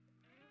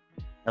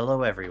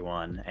Hello,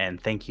 everyone, and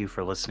thank you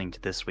for listening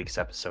to this week's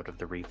episode of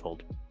the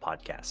Refold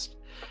Podcast.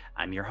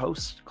 I'm your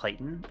host,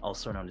 Clayton,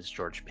 also known as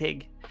George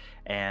Pig,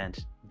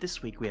 and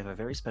this week we have a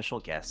very special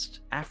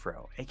guest,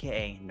 Afro,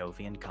 aka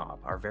Novian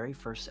Cobb, our very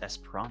first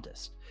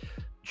Esperantist.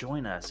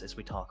 Join us as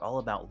we talk all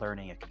about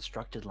learning a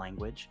constructed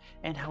language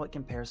and how it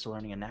compares to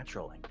learning a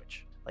natural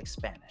language, like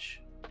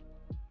Spanish.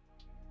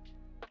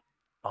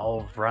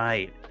 All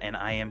right, and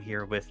I am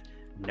here with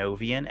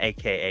Novian,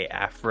 aka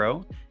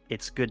Afro.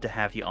 It's good to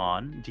have you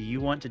on. Do you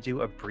want to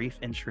do a brief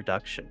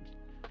introduction?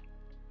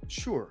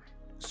 Sure.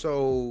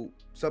 So,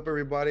 what's up,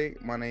 everybody?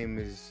 My name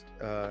is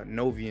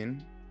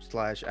Novian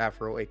slash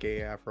Afro,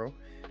 aka Afro.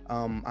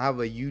 I have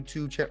a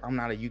YouTube channel. I'm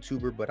not a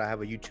YouTuber, but I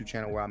have a YouTube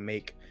channel where I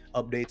make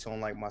updates on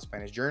like my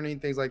Spanish journey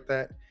and things like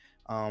that.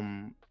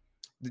 Um,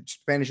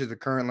 Spanish is the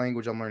current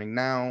language I'm learning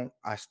now.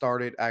 I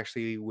started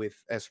actually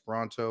with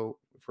Esperanto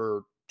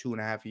for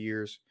 2.5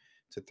 years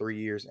to 3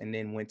 years, and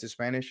then went to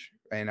Spanish.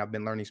 And I've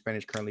been learning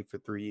Spanish currently for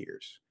 3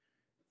 years.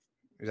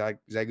 Is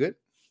that good?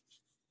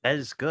 That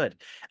is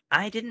good.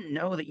 I didn't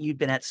know that you'd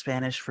been at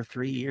Spanish for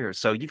 3 years,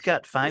 so you've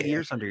got five Yeah.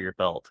 years under your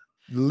belt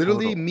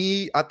Literally, total.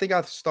 me, I think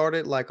I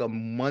started like a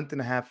month and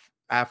a half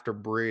after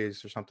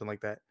Briz or something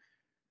like that.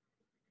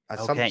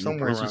 Okay, and Somewhere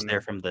Briz was around there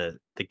there. from the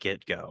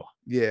get go,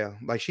 Yeah,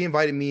 like she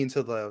invited me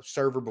into the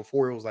server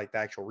before it was like the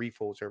actual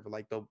Refold server.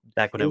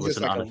 back when It it was was just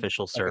an like a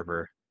unofficial like a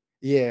server.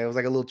 yeah, it was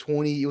like a little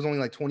 20. It was only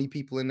like 20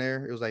 people in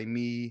there. It was like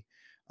me,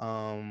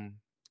 um,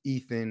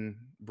 Ethan,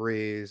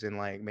 Briz, and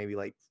like maybe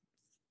like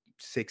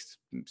six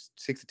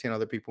to 10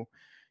 other people,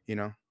 you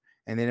know.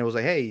 And then it was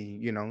like, hey,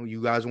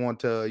 you guys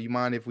you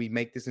mind if we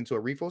make this into a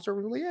Refold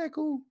server? We're like, yeah,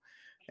 cool.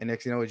 And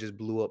next thing you know, it just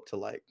blew up to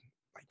like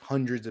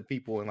hundreds of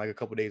people in like a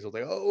couple days. I was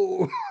like,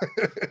 oh,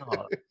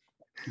 Oh,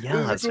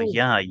 this yeah, is so cool.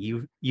 yeah,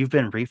 you've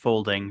been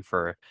refolding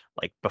for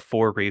like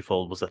before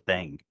refold was a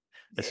thing,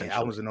 Yeah,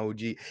 I was essentially. an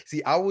OG.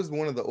 See, I was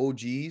one of the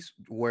OGs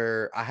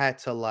where I had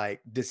to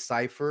like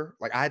decipher,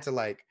 like I had to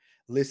like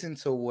listen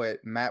to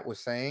what Matt was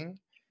saying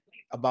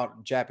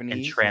about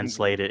And Japanese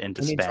translate it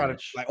into and then try to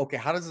Spanish. like, okay,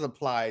 how does this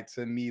apply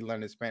to me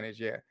learning Spanish?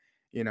 Yeah,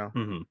 you know.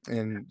 Mhm.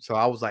 And so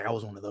I was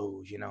one of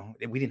those, and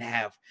we didn't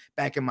have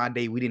back in my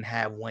day, we didn't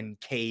have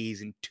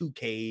 1Ks and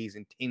 2Ks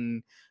and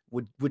 10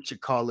 what you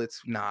call it.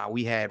 Nah,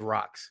 we had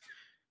rocks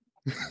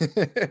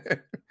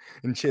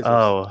and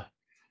chisels. Oh,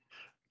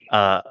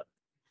 uh,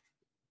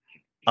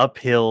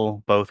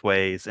 uphill both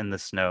ways in the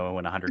snow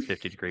in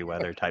 150-degree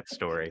weather type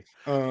story.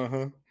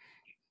 Uh-huh.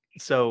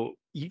 So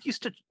you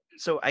used to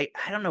so I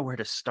don't know where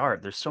to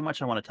start. There's so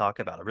much I wanna talk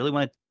about. I really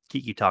wanna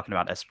keep you talking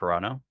about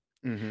Esperanto,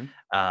 hmm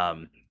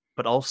um,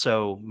 but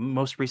also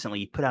most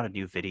recently, you put out a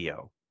new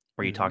video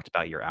where you hmm talked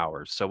about your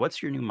hours. So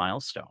what's your new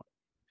milestone?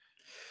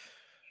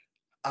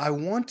 I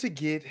want to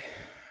get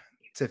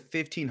to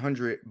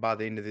 1,500 by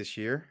the end of this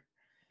year.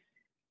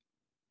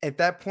 At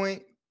that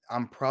point,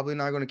 I'm probably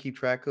not going to keep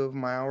track of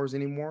my hours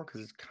anymore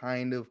because it's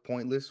kind of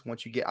pointless. I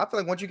feel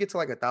like once you get to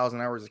like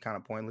 1,000 hours, it's kind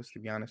of pointless, to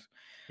be honest.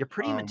 You're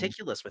pretty Um,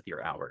 meticulous with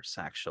your hours,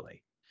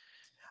 actually.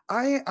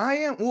 I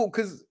am, well,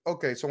 because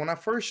okay, so when I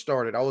first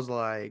started, I was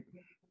like,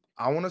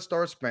 I want to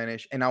start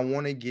Spanish and I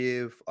want to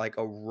give like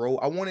a row.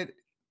 I wanted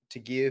to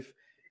give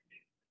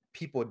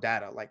people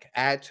data, like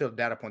add to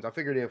data points. I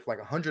figured if like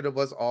 100 of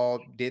us all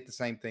did the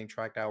same thing,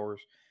 tracked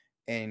hours,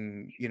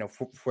 and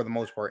for the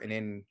most part, and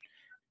then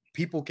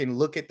people can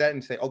look at that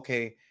and say,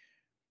 okay,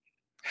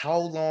 how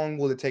long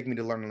will it take me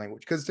to learn the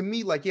language? Because to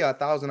me, like, yeah,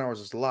 1,000 hours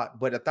is a lot,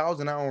 but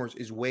 1,000 hours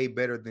is way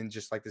better than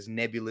just like this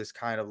nebulous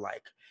kind of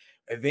like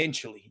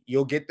eventually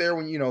you'll get there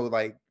when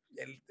like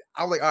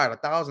I was like, all right,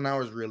 1,000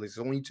 hours really.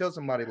 So when you tell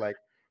somebody like,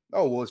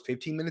 oh, well, it's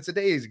 15 minutes a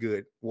day is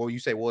good. Well, you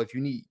say, well, if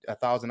you need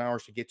 1,000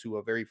 hours to get to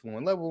a very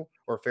fluent level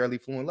or a fairly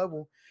fluent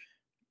level,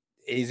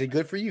 is it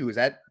good for you?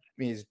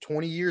 Is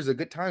 20 years a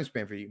good time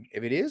span for you?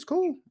 If it is,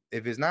 cool.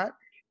 If it's not,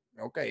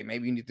 okay,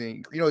 maybe you need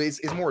to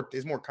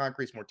it's more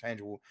concrete, it's more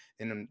tangible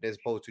than as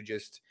opposed to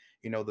just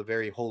the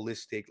very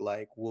holistic,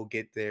 like we'll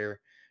get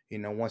there,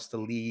 once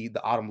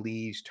the autumn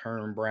leaves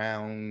turn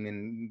brown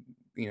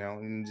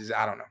and just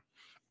I don't know.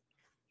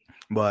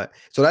 But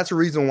so that's the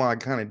reason why I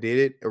kind of did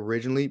it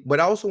originally. But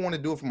I also want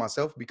to do it for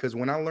myself because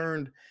when I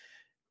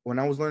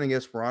was learning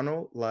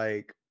Esperanto,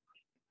 like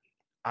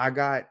I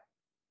got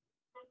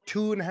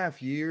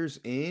 2.5 years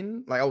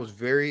in, like I was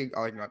very,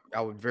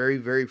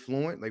 very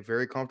fluent, like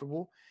very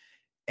comfortable.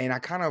 And I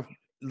kind of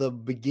the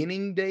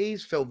beginning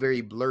days felt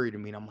very blurry to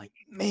me. And I'm like,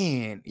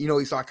 man,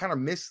 so I kind of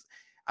miss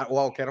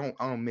well, okay, I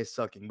don't miss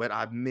sucking, but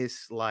I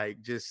miss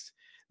like just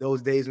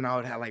those days when I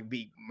would have like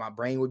be my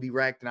brain would be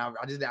racked and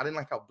I didn't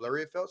like how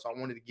blurry it felt. So I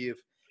wanted to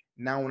give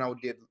now when I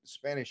did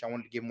Spanish, I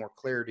wanted to give more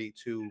clarity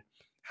to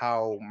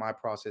how my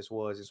process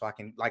was. And so I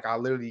can like I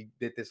literally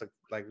did this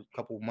like a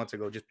couple of months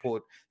ago, just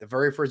pulled the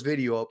very first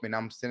video up and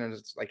I'm sitting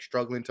like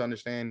struggling to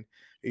understand,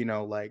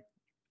 like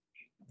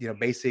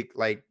basic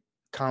like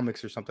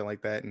comics or something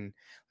like that. And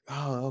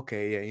oh,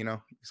 okay, yeah,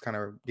 it's kind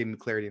of giving me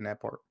clarity in that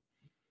part.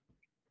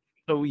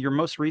 So your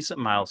most recent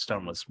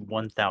milestone was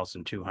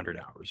 1,200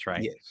 hours,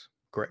 right? Yes,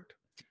 correct.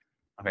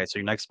 Okay, so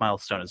your next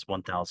milestone is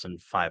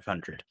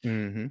 1,500.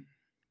 hmm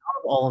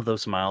of all of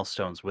those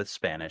milestones with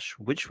Spanish,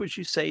 which would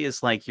you say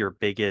is like your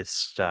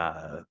biggest,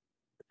 I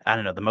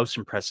don't know, the most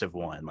impressive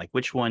one? Like,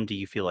 which one do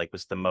you feel like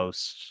was the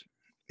most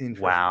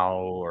Interesting. wow,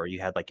 or you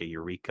had like a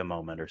eureka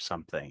moment or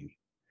something?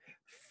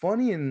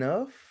 Funny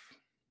enough,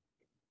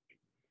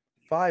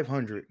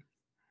 500.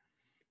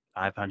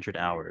 500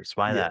 hours.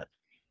 Why Yeah. that?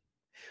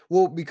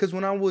 Well, because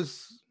when I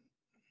was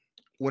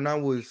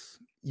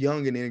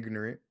young and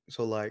ignorant,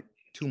 so like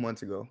 2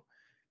 months ago,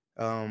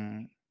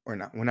 or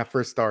not, when I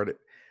first started,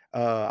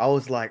 I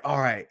was like, "All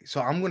right,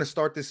 so I'm gonna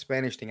start this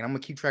Spanish thing, and I'm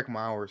gonna keep track of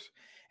my hours."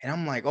 And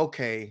I'm like,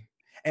 "Okay,"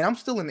 and I'm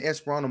still in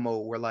Esperanto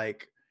mode where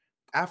like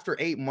after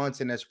 8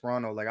 months in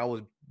Esperanto, like I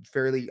was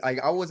fairly like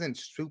I wasn't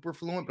super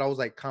fluent, but I was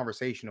like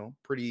conversational,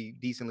 pretty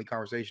decently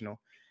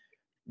conversational,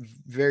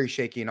 very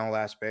shaky in all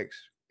aspects.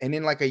 And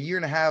in like a year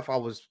and a half, I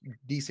was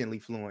decently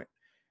fluent.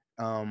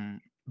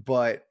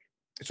 But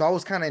so I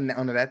was kind of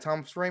under that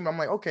time frame. I'm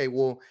like, okay,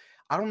 well,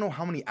 I don't know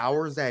how many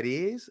hours that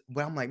is,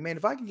 but I'm like, man,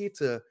 if I can get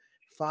to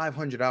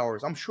 500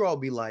 hours, I'm sure I'll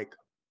be like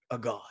a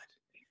god.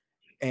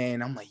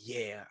 And I'm like,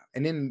 yeah.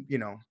 And then,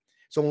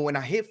 so when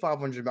I hit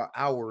 500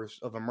 hours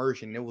of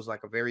immersion, it was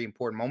like a very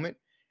important moment.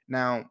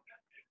 Now,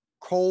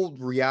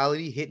 cold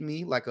reality hit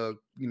me like a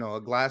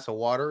glass of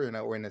water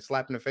or in a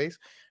slap in the face.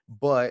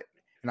 But,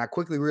 and I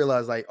quickly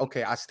realized, like,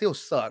 okay, I still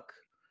suck,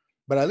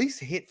 but at least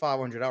hit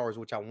 500 hours,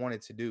 which I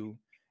wanted to do.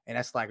 And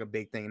that's like a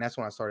big thing. And that's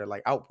when I started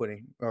like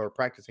outputting or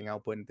practicing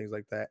output and things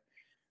like that.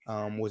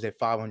 Was at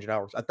 500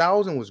 hours.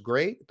 1,000 was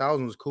great.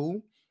 1,000 was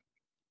cool.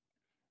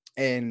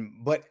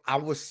 But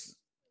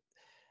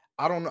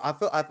I don't know. I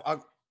felt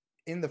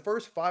in the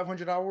first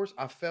 500 hours,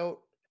 I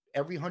felt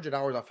every 100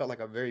 hours, I felt like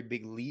a very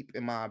big leap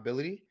in my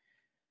ability.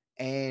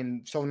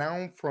 And so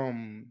now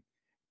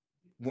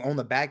on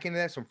the back end of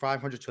that, from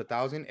 500 to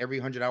 1,000, every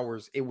 100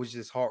 hours, it was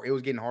just hard. It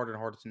was getting harder and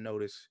harder to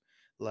notice.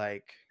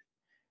 Like,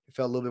 it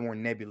felt a little bit more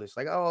nebulous.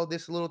 Like, oh,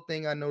 this little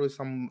thing I noticed,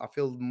 I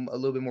feel a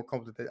little bit more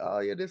comfortable. Oh,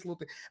 yeah, this little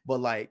thing. But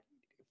like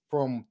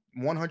from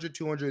 100,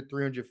 200,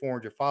 300,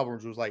 400,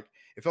 500 was like,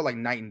 it felt like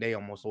night and day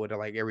almost with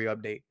like every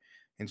update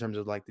in terms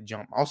of like the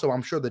jump. Also,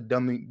 I'm sure the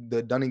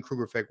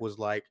Dunning-Kruger effect was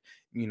like,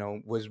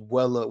 was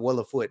well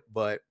afoot,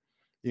 but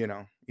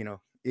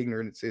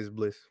ignorance is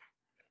bliss.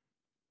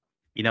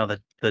 You know,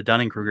 the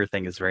Dunning-Kruger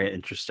thing is very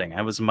interesting.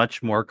 I was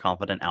much more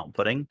confident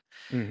outputting,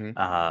 Hmm.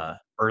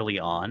 early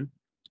on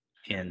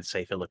in,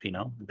 say,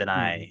 Filipino than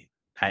Hmm.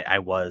 I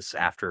was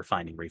after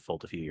finding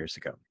Refold a few years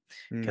ago,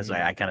 because Hmm.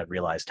 I kind of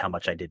realized how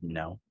much I didn't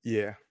know.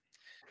 Yeah.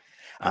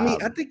 I mean,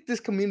 I Um, think this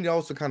community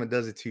also kind of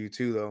does it to you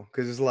too, though,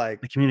 because it's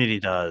like the community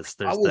does.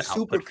 I There's the was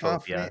super output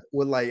phobia. confident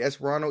with like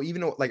Esperanto,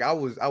 even though like I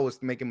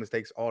was making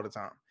mistakes all the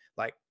time,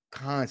 like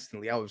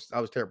constantly. I was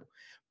terrible,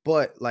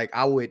 but like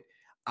I would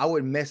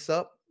mess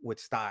up with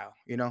style.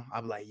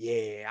 I'd be like,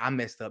 yeah, I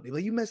messed up. They're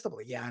like, you messed up.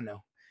 Like, yeah, I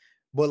know.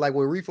 But like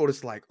with Refold,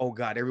 it's like, oh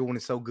god, everyone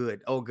is so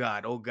good. Oh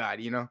god, or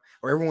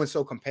everyone's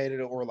so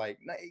competitive, or like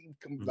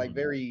Mhm.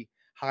 very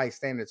high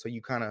standards. So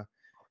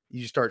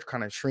you start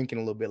kind of shrinking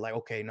a little bit. Like,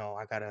 okay, no,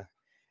 I gotta.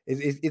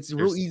 It's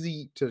real There's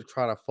easy to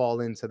try to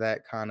fall into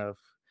that kind of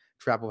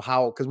trap of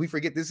how, because we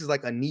forget this is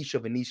like a niche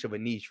of a niche of a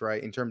niche,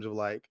 right? In terms of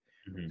like,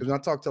 mhm. because when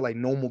I talk to like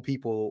normal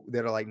people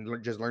that are like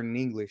just learning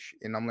English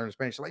and I'm learning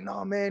Spanish, they're like,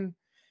 no man,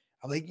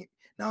 I'm like,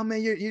 no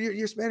man,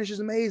 your Spanish is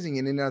amazing.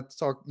 And then I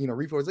talk,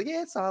 Refo's like,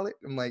 yeah, it's solid.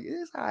 I'm like,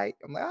 it's all right.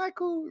 I'm like, all right,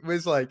 cool. But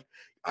it's like,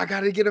 I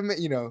gotta get them.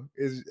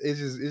 It's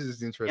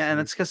just Yeah, interesting and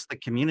to me. it's because the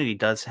community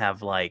does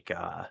have, like,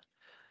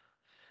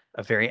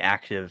 a very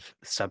active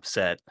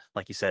subset,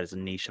 like you said, is a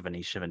niche of a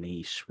niche of a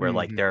niche, where,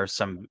 like, Mhm. there are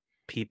some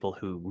people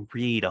who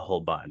read a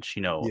whole bunch,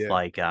 Yeah,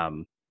 like,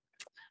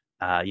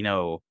 uh, you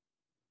know,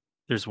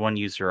 there's one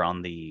user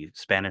on the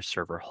Spanish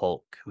server,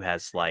 Hulk, who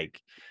has,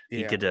 like,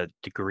 he yeah, did a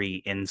degree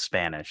in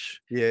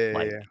Spanish, yeah, yeah,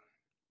 like, yeah.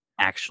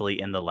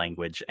 actually in the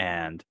language,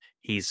 and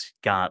he's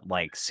got,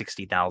 like,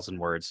 60,000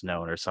 words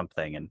known or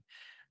something, and,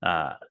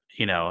 uh,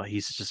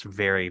 he's just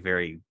very,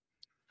 very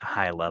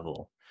high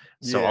level.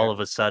 So Yeah. all of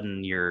a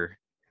sudden your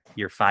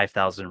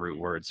 5,000 root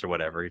words or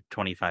whatever,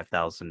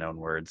 25,000 known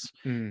words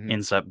Mhm.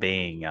 ends up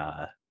being,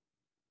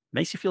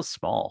 makes you feel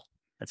small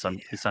at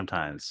Yeah.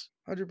 sometimes.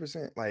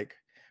 100%. Like,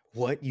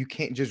 what? You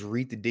can't just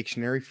read the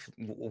dictionary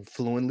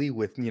fluently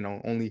with,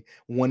 only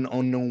one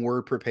unknown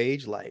word per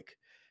page? Like,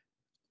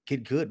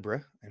 get good,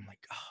 bruh. I'm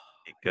like, oh,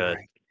 you're Good.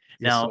 right.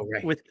 You're so Now,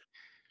 right.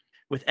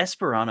 with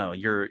Esperanto,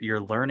 your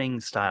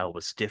learning style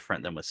was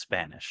different than with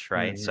Spanish,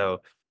 right? Mhm.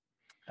 So,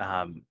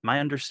 my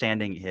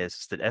understanding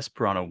is that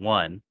Esperanto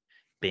 1,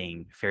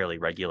 being fairly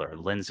regular,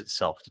 lends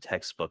itself to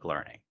textbook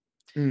learning,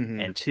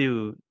 Mhm. and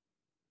 2,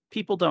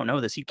 people don't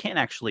know this. You can't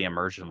actually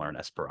immersion learn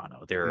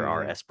Esperanto. There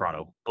are Mhm.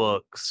 Esperanto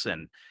books,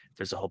 and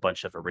there's a whole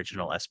bunch of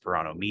original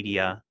Esperanto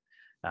media,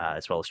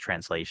 as well as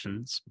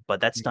translations.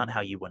 But that's not Mhm.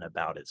 how you went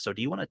about it. So,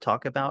 do you want to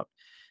talk about,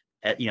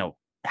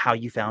 how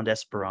you found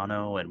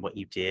Esperanto and what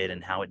you did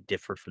and how it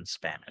differed from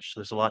Spanish?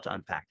 There's a lot to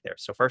unpack there.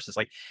 So, first, it's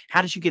like,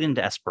 how did you get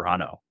into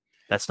Esperanto?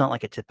 That's not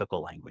like a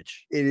typical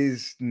language. It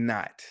is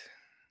not.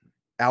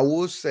 I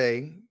will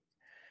say,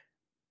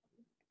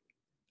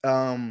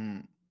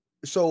 um,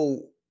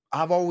 so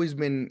I've always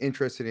been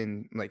interested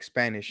in like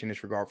Spanish in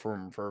this regard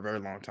for a very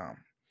long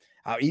time.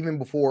 Even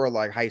before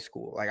like high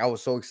school, like I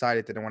was so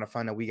excited that when I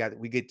found out we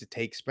get to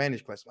take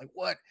Spanish class, I'm like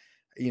what,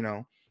 you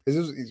know,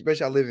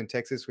 especially I live in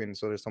Texas, and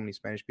so there's so many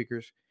Spanish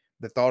speakers.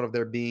 The thought of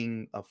there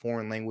being a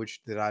foreign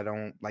language that I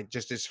don't like,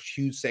 just this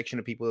huge section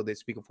of people that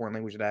speak a foreign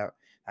language that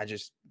I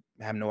just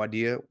have no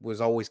idea,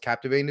 was always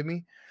captivating to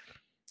me.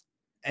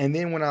 And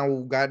then when I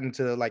got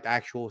into like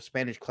actual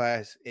Spanish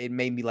class, it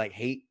made me like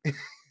hate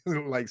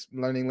like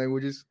learning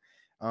languages,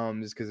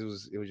 just because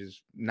it was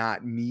just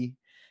not me.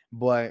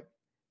 But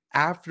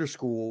after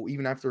school,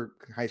 even after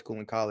high school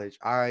and college,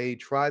 I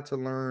tried to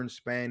learn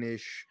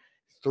Spanish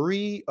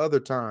three other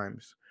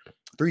times,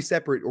 three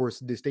separate or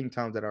distinct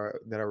times that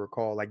I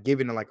recall, like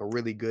giving it like a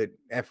really good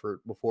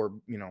effort before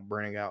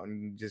burning out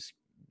and just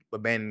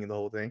abandoning the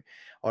whole thing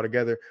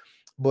altogether.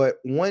 But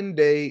one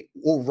day,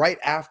 or right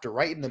after,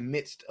 right in the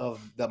midst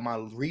of my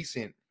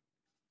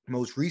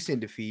most recent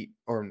defeat,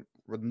 or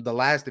the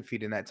last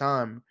defeat in that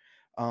time,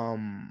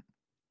 um,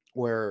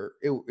 where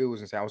it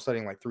was insane. I was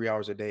studying like 3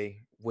 hours a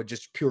day with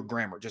just pure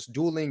grammar, just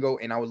Duolingo,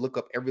 and I would look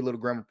up every little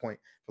grammar point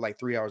for like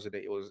 3 hours a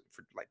day. It was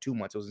for like 2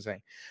 months. It was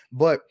insane.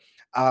 But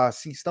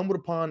stumbled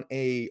upon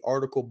a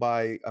article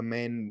by a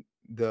man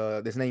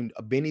that's named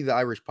Benny the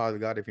Irish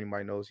Polyglot. If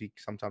anybody knows, he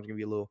sometimes can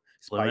be a little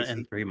Fluent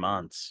in spicy. 3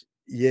 months.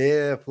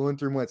 Yeah, flew in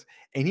 3 months,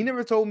 and he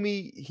never told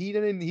me he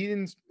didn't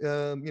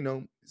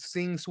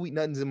sing sweet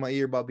nothings in my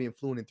ear about being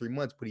fluent in 3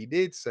 months, but he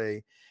did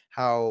say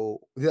how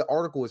the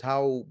article is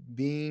how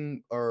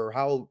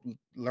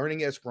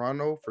learning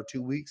Esperanto for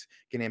 2 weeks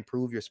can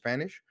improve your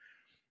Spanish,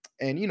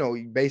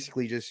 and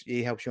basically just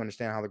it helps you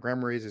understand how the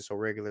grammar is. It's so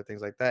regular,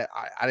 things like that.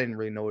 I didn't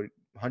really know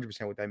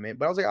 100% what that meant,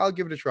 but I was like, I'll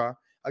give it a try.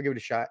 I'll give it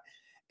a shot,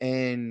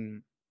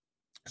 and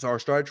so I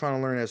started trying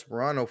to learn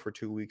Esperanto for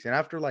 2 weeks, and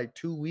after like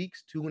 2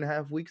 weeks,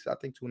 2.5 weeks, I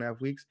think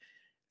 2.5 weeks,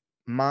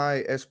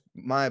 my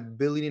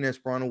ability in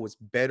Esperanto was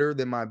better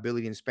than my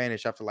ability in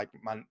Spanish after like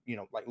my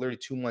like literally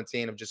 2 months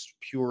in of just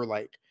pure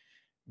like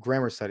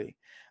grammar study.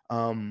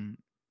 Um,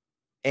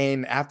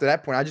 and after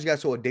that point, I just got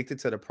so addicted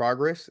to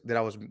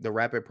the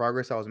rapid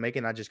progress I was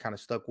making. I just kind of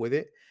stuck with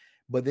it.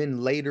 But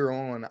then later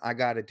on, I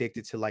got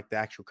addicted to like the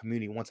actual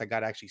community. Once I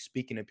got actually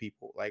speaking to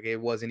people, like it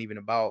wasn't even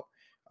about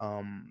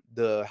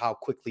the how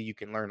quickly you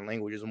can learn a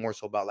language. It was more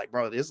so about like,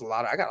 bro,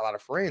 I got a lot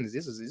of friends.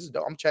 This is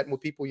dope. I'm chatting with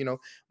people,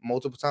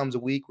 multiple times a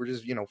week. We're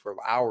just, for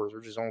hours.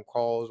 We're just on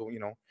calls, or,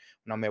 when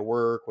I'm at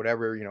work,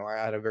 whatever.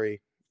 I had a very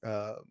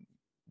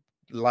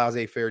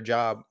laissez-faire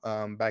job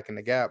back in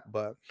the Gap,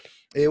 but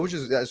it was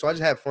just so I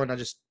just had fun. I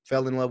just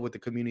fell in love with the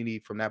community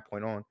from that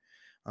point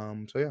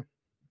on. So yeah.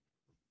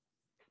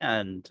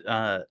 And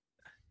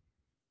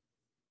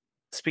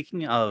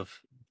speaking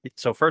of,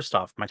 so first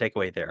off, my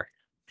takeaway there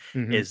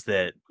Hmm. is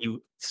that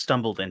you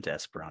stumbled into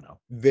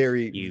Esperanto.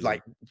 Very You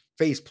like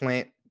face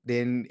plant,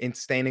 then in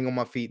standing on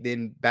my feet,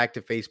 then back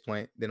to face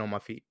plant, then on my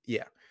feet.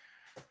 Yeah.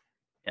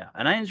 Yeah,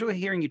 and I enjoy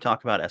hearing you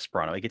talk about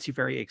Esperanto. It gets you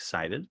very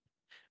excited,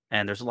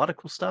 and there's a lot of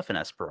cool stuff in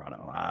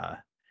Esperanto.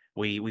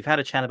 We've had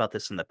a chat about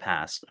this in the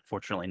past,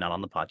 unfortunately not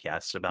on the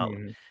podcast, about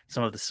Hmm.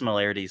 some of the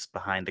similarities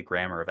behind the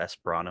grammar of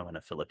Esperanto and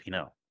a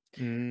Filipino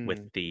with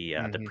Mm. the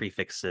Hmm.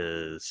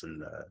 prefixes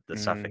and the Hmm.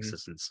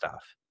 suffixes and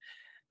stuff.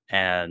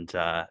 And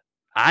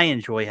I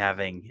enjoy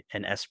having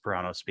an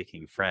Esperanto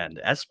speaking friend.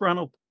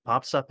 Esperanto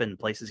pops up in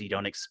places you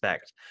don't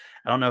expect.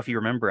 I don't know if you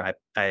remember,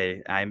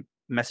 I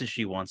messaged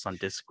you once on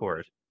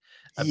Discord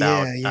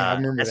about Yeah, yeah, I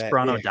remember that.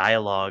 Esperanto Yeah.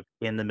 dialogue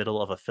in the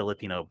middle of a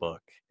Filipino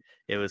book.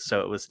 It was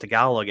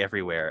Tagalog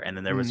everywhere, and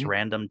then there was Hmm.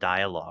 random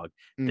dialogue.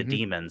 The Hmm.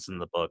 demons in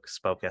the book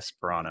spoke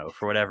Esperanto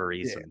for whatever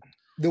Yeah. reason.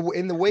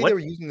 In the way they What were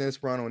using the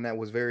Esperanto, and that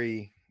was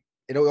very,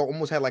 it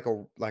almost had like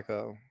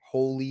a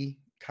holy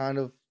kind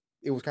of.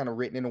 It was kind of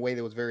written in a way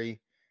that was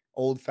very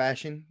old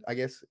fashioned, I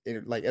guess,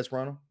 like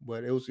Esperanto.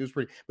 But it was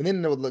pretty. But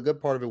then the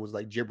good part of it was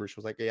like gibberish. It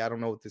was like, hey, I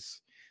don't know what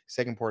this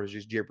second part is,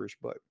 just gibberish.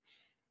 But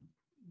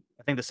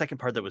I think the second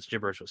part that was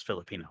gibberish was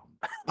Filipino.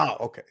 oh,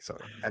 okay, so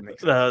that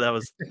makes sense. That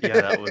was yeah,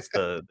 that was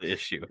the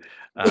issue.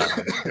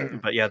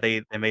 But yeah,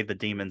 they made the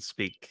demons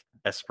speak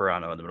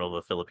Esperanto in the middle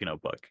of the Filipino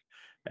book,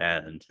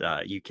 and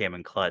you came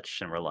in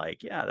clutch and were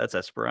like, "Yeah, that's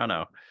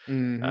Esperanto."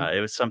 Hmm.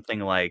 It was something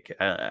like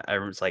I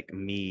remember it's like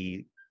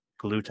 "Me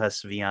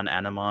glutas vian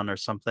animon" or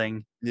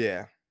something,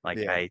 Yeah, like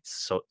yeah, I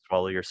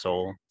swallow your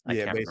soul. I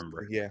yeah. can't Basically,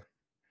 remember. yeah.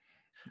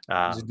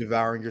 Just Um,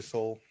 devouring your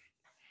soul.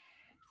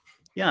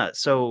 yeah,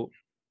 so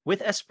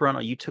with Esperanto,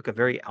 you took a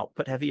very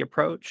output heavy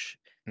approach,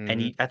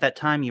 and Hmm. at that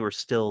time you were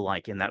still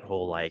like in that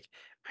whole like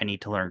I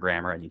need to learn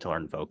grammar, I need to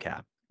learn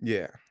vocab.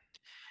 Yeah,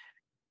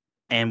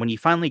 And when you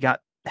finally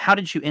got how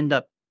did you end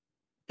up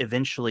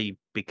eventually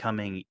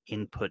becoming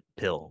input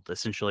pilled?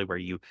 Essentially where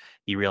you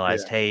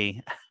realized, yeah.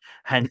 "Hey,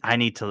 I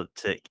need to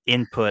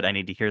input, I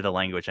need to hear the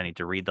language, I need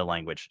to read the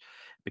language."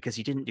 Because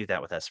you didn't do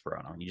that with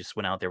Esperanto. You just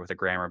went out there with a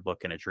grammar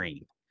book and a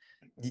dream.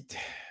 Y-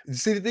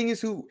 See, the thing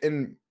is, who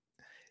and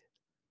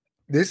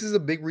this is a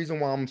big reason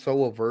why I'm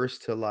so averse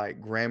to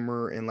like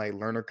grammar and like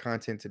learner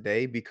content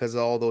today, because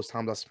of all those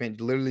times I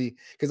spent literally,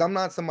 because I'm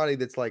not somebody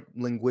that's like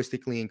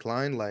linguistically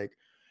inclined. Like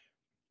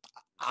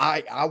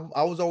I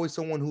was always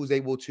someone who was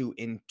able to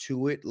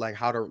intuit like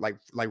how to like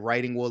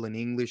writing well in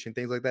English and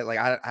things like that. Like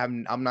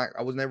I'm not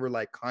I was never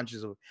like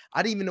conscious of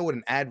I didn't even know what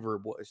an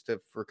adverb was to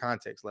for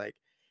context. Like,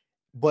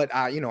 but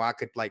I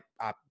could like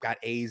I got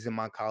A's in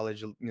my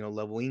college,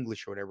 level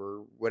English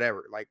or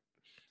whatever. Like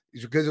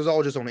it's because it was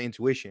all just on the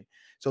intuition.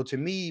 So to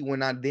me,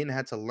 when I then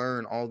had to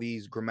learn all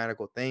these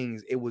grammatical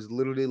things, it was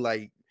literally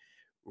like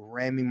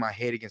ramming my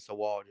head against the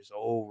wall just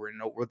over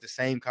and over with the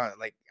same kind of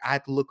like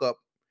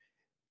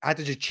I had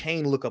to just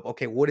chain look up,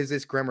 okay, what is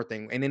this grammar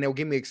thing? And then they'll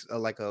give me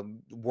like a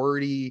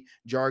wordy,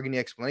 jargony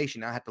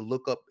explanation. I had to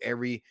look up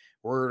every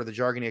word of the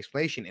jargony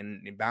explanation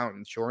and bound.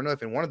 And sure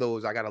enough, in one of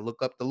those, I got to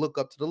look up the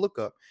lookup to the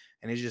lookup.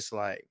 And it's just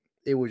like,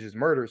 it was just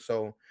murder.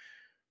 So,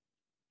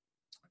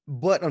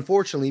 but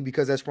unfortunately,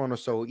 because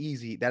Esperanto's so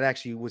easy, that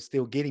actually was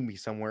still getting me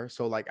somewhere.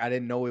 So, like, I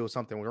didn't know it was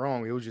something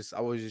wrong. It was just,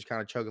 I was just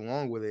kind of chugging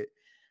along with it.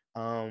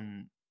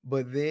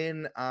 But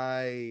then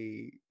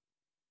I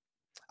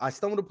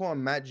stumbled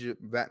upon Match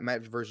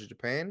versus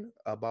Japan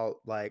about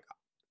like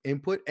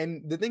input,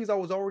 and the things I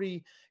was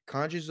already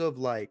conscious of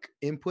like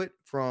input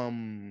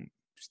from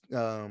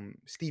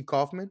Steve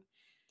Kaufman.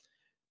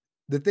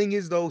 The thing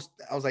is though,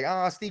 I was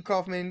like, Steve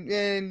Kaufman,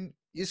 man,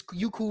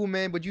 you cool,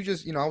 man, but you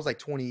just, I was like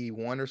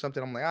 21 or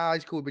something. I'm like,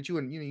 he's cool, but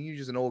you're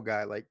just an old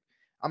guy. Like,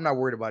 I'm not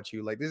worried about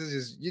you. Like, this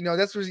is just,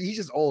 that's what he's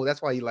just old.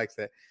 That's why he likes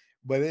that.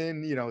 But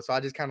then, so I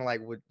just kind of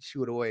like would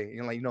shoot it away.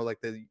 Like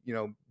the,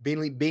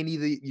 Benny,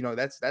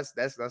 that's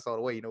all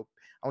the way, I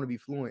want to be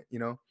fluent,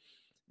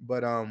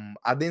 But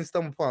I then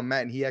stumbled upon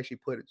Matt and he actually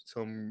put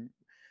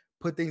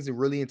things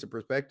really into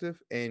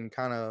perspective and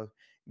kind of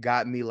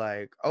got me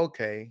like,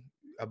 okay,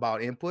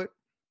 about input.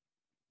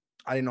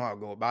 I didn't know how to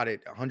go about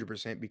it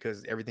 100%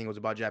 because everything was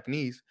about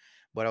Japanese,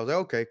 but I was like,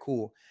 okay,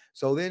 cool.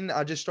 So then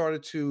I just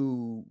started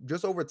to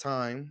just over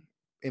time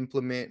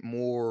implement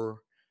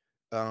more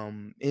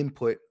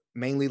input,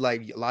 mainly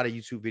like a lot of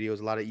YouTube videos,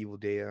 a lot of Evil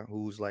Dea,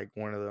 who's like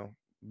one of the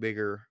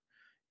bigger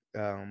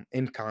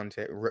in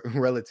content,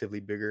 relatively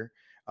bigger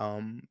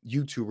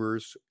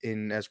YouTubers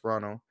in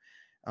Esperanto.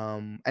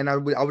 And I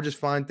would just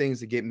find things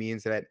to get me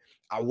into that.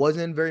 I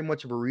wasn't very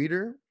much of a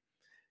reader.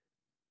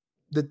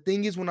 The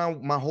thing is, when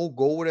my whole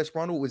goal with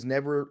Esperanto was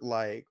never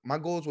like my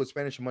goals with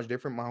Spanish are much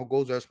different. My whole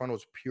goals with Esperanto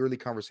was purely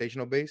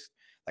conversational based.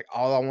 Like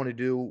all I want to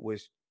do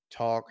was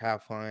talk,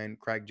 have fun,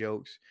 crack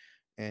jokes,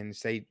 and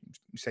say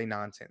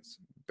nonsense,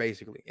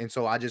 basically. And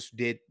so I just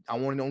did.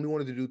 Only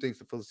wanted to do things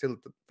to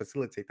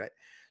facilitate that.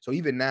 So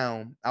even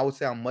now, I would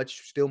say I'm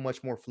still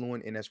much more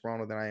fluent in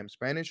Esperanto than I am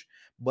Spanish.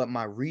 But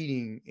my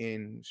reading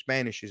in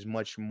Spanish is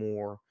much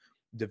more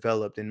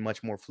developed and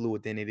much more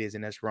fluid than it is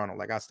in Esperanto.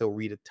 Like I still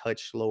read a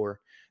touch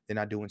slower than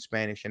I do in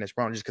Spanish and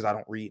Esperanto just because I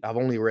don't read. I've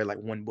only read like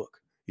one book.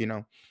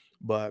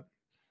 But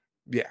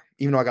yeah,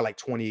 even though I got like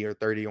 20 or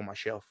 30 on my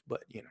shelf,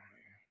 but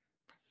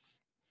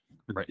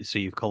Right. So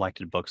you've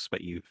collected books,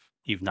 but you've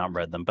not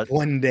read them. But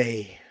one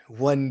day,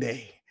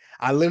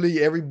 I literally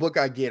every book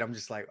I get, I'm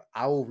just like,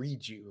 I will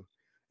read you.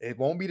 It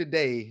won't be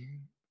today.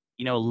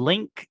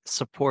 Link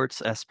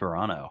supports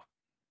Esperanto.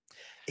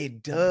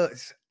 It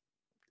does.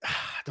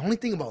 The only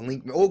thing about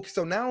Link, oh,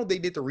 so now they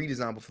did the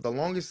redesign, but for the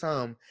longest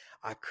time,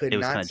 I could It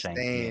was not kind of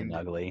janky and stand.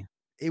 ugly.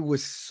 It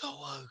was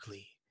so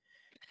ugly.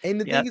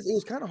 And the Yeah. thing is, it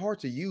was kind of hard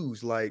to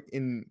use. Like,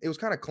 it was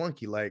kind of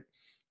clunky. Like,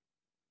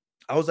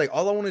 I was like,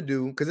 all I want to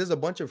do, because there's a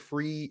bunch of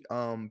free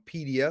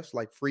PDFs,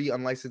 like free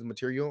unlicensed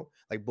material,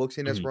 like books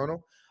in Mhm.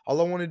 Esperanto. All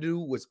I want to do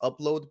was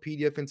upload the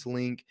PDF into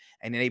Link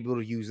and then able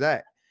to use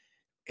that.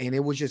 And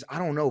it was just, I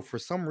don't know, for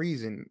some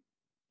reason,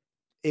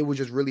 it was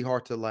just really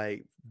hard to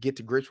like get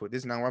to grips with.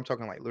 This now I'm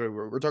talking like literally,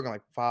 we're talking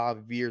like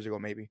 5 years ago,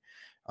 maybe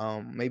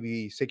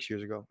 6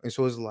 years ago. And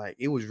so it's like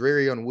it was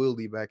very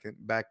unwieldy back then.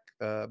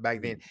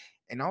 Mhm.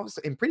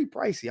 And pretty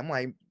pricey. I'm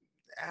like,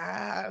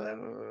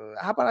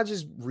 how about I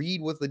just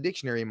read with the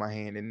dictionary in my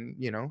hand and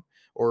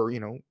or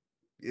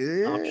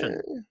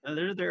Option. eh,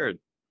 They're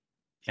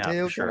yeah,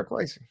 it for was kind of sure.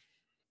 pricey.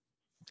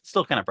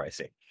 Still kind of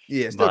pricey.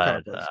 Yeah, still kind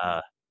of But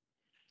pricey.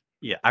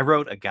 yeah, I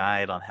wrote a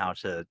guide on how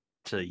to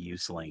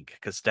use Link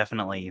because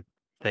definitely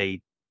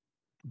they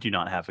do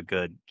not have a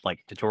good like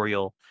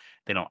tutorial.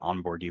 They don't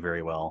onboard you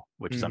very well,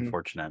 which is Hmm.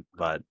 unfortunate.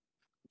 But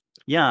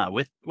yeah,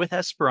 with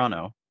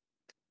Esperanto,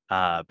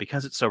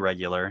 because it's so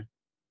regular,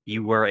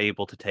 you were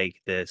able to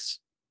take this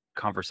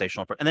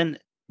and then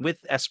with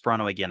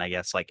Esperanto again, I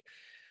guess like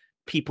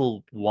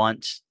people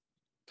want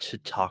to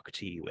talk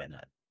to you in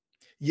it.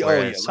 Yeah,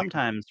 oh yeah, Whereas like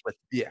sometimes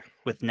yeah.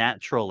 with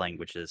natural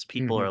languages,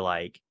 people Hmm. are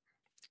like,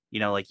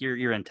 like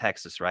you're in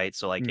Texas, right?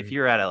 So like if Hmm.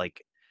 you're at a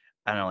like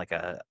I don't know, like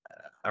a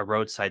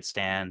roadside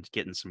stand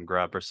getting some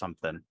grub or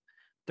something,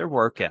 they're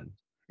working.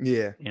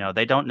 Yeah,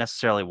 They don't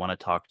necessarily want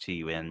to talk to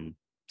you in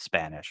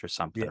Spanish or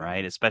something, yeah,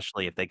 right?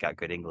 Especially if they got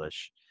good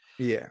English.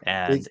 yeah.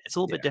 And It's it's a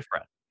little yeah. bit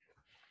different.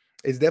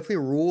 It's definitely a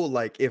rule.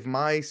 Like if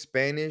my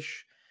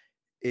Spanish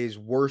is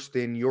worse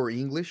than your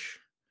English,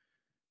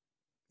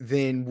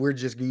 then we're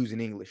just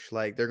using English.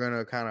 Like they're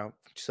gonna kind of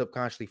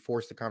subconsciously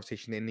force the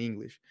conversation in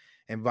English,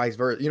 and vice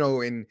versa.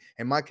 In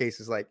my case,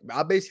 it's like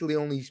I basically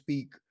only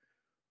speak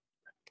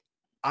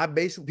I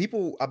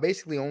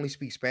basically only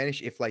speak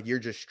Spanish if like you're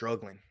just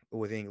struggling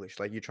with English,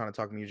 like you're trying to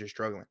talk to me, you're just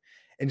struggling.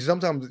 And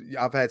sometimes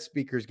I've had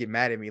speakers get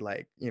mad at me,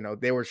 like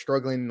they were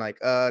struggling, like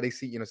they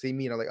see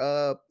me, and I'm like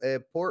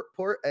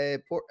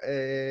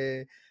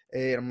and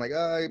I'm like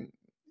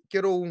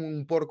quiero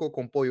un porco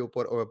con pollo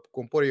or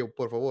con pollo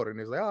por favor, and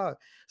it's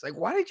like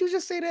why didn't you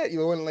just say that?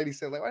 One lady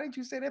said like why didn't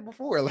you say that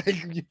before? Like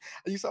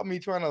you saw me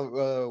trying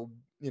to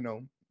you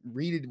know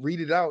read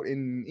it out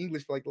in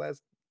English for like the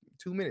last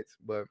 2 minutes,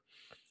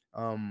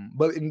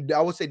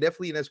 I would say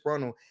definitely in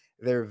Esperanto,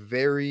 they're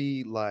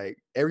very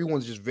like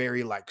everyone's just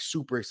very like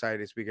super excited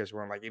to speak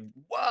Esperanto. Like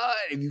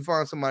if you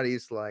find somebody,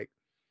 it's like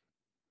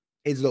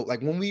it's dope.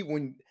 Like when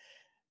you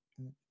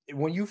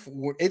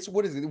it's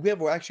what is it? We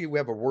have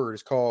a word.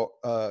 It's called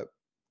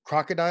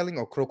crocodiling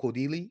or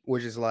crocodili,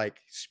 which is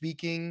like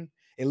speaking.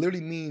 It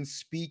literally means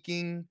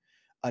speaking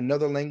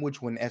another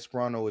language when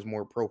Esperanto is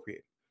more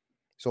appropriate.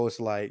 So it's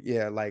like,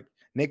 yeah, like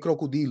ne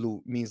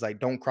crocodilu means like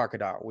don't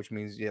crocodile, which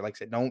means, yeah, like I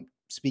said, don't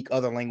speak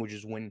other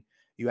languages when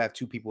you have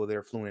two people that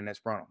are fluent in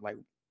Esperanto. Like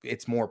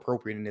it's more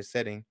appropriate in this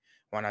setting.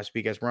 Why not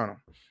speak Esperanto?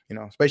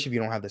 Especially if you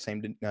don't have the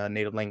same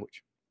native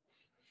language.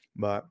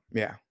 But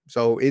yeah,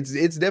 so it's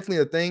definitely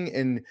a thing.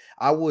 And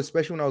I was,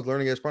 especially when I was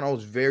learning Esperanto, I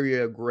was very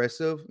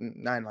aggressive,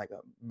 not in like a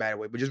bad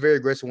way, but just very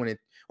aggressive when it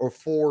or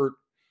forward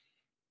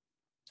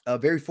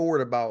very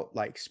forward about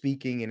like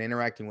speaking and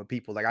interacting with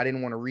people. Like I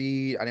didn't want to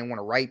read, I didn't want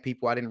to write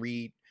people, I didn't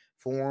read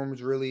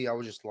forums really. I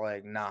was just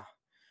like, nah,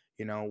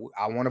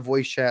 I want to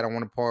voice chat, I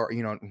want to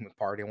party,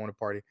 I want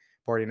to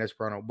party in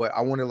Esperanto, but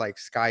I want to like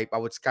Skype. I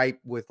would Skype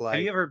with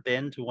Have you like ever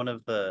been to one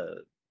of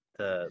the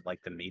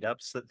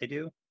meetups that they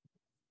do?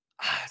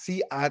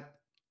 see, You I've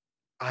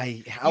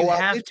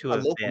have been to to my have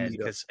local been,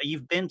 meetup. because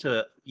you've been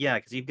to, yeah,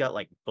 because you've got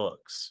like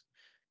books,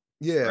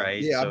 Yeah, right?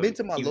 yeah, I've So been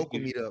to my local you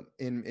meetup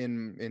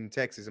in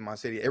Texas, in my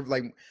city.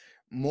 Like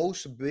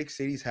most big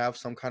cities have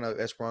some kind of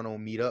Esperanto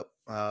meetup,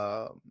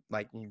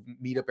 like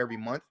meetup every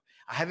month.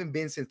 I haven't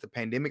been since the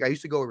pandemic. I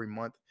used to go every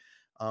month.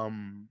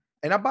 And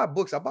I buy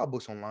books. I buy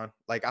books online.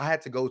 Like I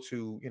had to go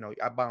to,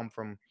 I buy them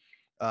from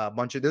a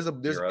bunch of there's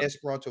Europe.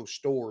 Esperanto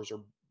stores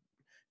or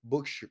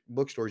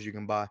bookstores you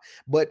can buy,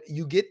 but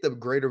you get the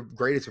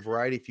greatest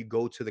variety if you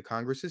go to the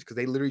congresses because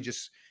they literally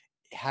just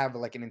have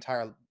like an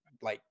entire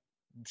like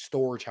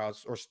storage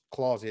house or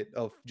closet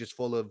of just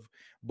full of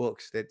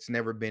books that's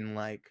never been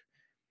like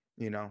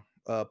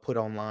put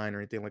online or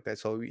anything like that.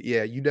 So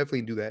yeah, you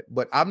definitely do that.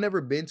 But I've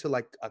never been to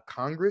like a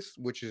congress,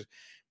 which is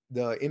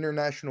the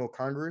international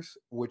congress,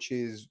 which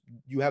is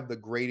you have the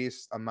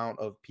greatest amount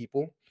of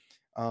people.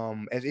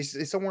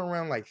 It's somewhere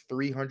around like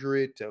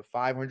 300 to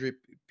 500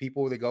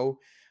 people that go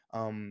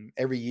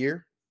every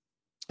year.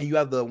 And you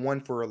have the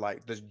one for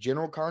like the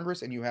general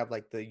congress, and you have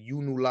like the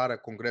Unulara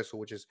Congreso,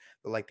 which is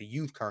like the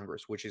youth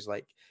congress, which is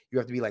like you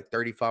have to be like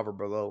 35 or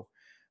below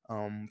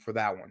for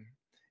that one.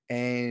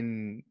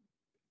 And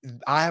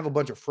I have a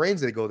bunch of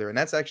friends that go there, and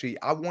that's actually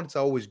I wanted to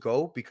always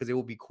go because it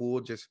would be cool.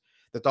 Just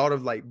the thought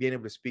of like being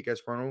able to speak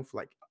Esperanto for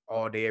like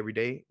all day, every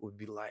day would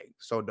be like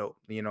so dope.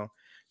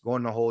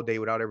 Going the whole day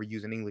without ever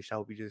using English, that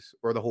would be just,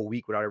 or the whole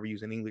week without ever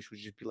using English would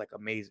just be like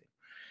amazing.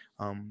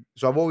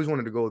 So I've always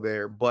wanted to go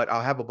there, but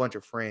I'll have a bunch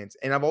of friends,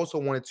 and I've also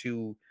wanted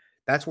to.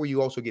 That's where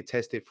you also get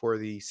tested for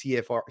the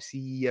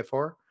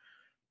CEFR.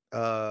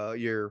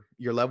 Your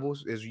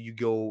levels is you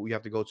go. You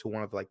have to go to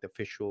one of like the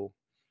official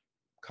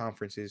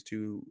conferences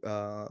to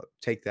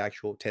take the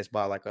actual test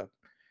by like uh,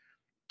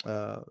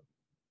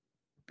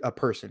 a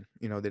person,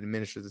 that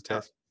administers the Now,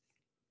 test.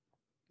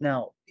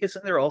 now,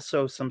 isn't there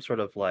also some sort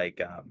of like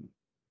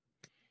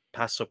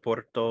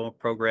Passaporto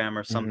program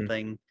or Hmm.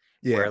 something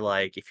Yeah. where,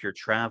 like, if you're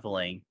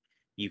traveling,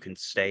 you can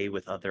stay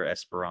with other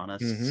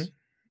Hmm. Esperantists?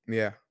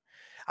 Yeah.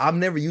 I've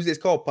never used it.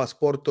 It's called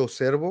Pasporto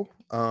Servo,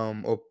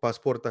 or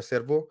Pasporta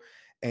Servo.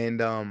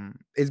 And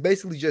it's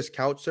basically just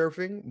couch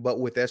surfing, but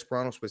with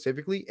Esperanto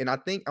specifically. And I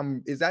think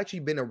it's actually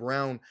been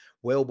around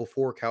well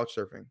before couch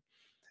surfing.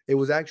 It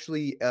was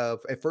actually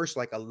at first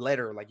like a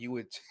letter, like you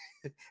would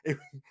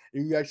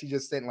you actually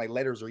just sent like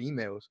letters or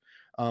emails.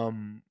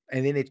 And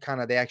then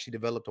they actually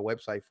developed a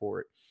website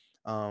for it.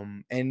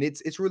 And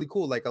it's really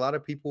cool. Like a lot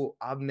of people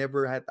I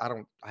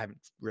haven't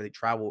really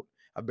traveled.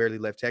 I barely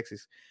left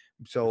Texas.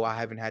 So I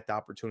haven't had the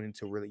opportunity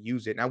to really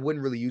use it. And I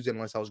wouldn't really use it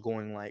unless I was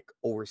going like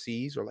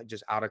overseas or like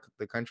just out of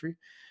the country.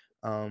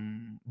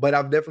 But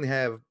I've definitely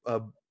have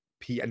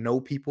I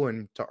know people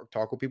and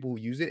talk with people who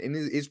use it, and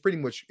it's pretty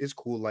much it's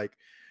cool. Like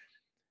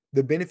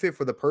the benefit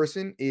for the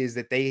person is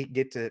that they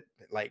get to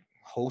like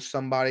host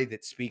somebody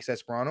that speaks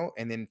Esperanto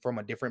and then from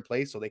a different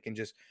place, so they can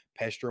just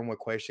pester them with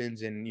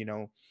questions. And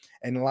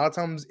and a lot of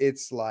times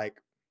it's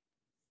like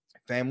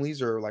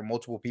families or like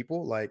multiple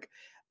people. Like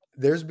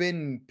there's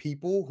been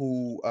people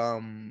who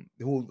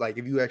like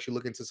if you actually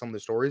look into some of the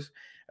stories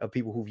of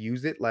people who've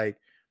used it, like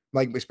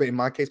in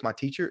my case, my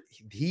teacher,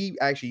 he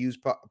actually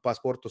used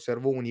Pasporto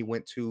Servo when he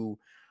went to,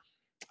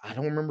 I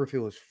don't remember if it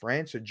was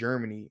France or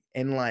Germany,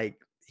 and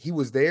like he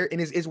was there, and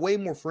it's way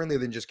more friendly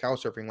than just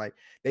couch surfing. Like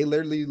they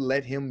literally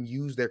let him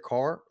use their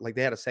car, like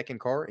they had a second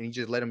car, and he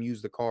just let him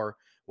use the car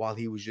while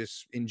he was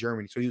just in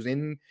Germany. So he was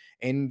in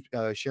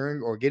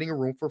sharing or getting a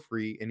room for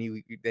free, and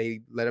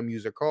they let him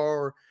use their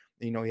car.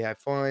 He had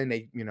fun.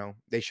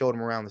 They showed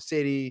him around the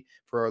city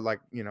for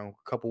like a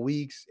couple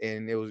weeks,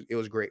 and it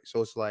was great.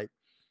 So it's like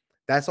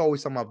that's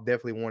always something I've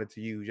definitely wanted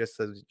to use just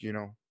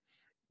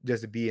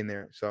to be in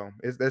there. So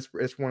it's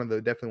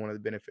definitely one of the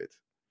benefits.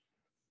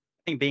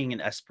 I think being an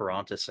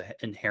Esperantist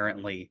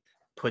inherently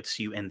puts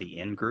you in the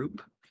in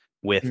group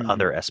with Mhm.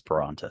 other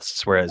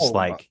Esperantists, whereas Oh,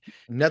 like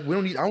we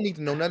don't need. I don't need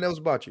to know nothing else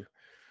about you.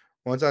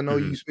 Once I know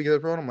you mhm. speak at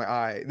the phone, I'm like,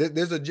 all right.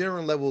 There's a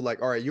general level,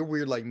 like, all right, you're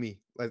weird like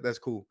me. Like, that's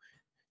cool.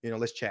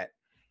 Let's chat.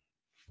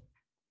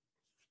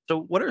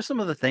 So what are some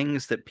of the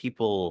things that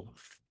people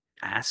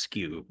ask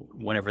you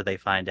whenever they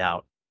find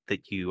out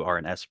that you are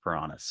an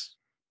Esperantist?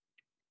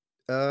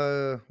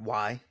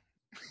 Why?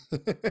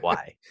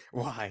 Why?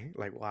 Why?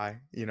 Like,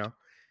 why?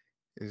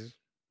 Is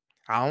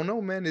I don't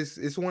know, man. It's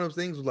one of those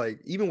things.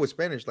 Like, even with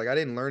Spanish, like, I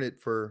didn't learn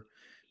it for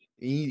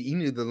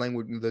any of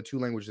the two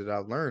languages that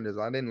I've learned is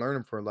I didn't learn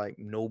them for like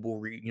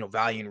noble,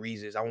 valiant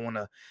reasons. I want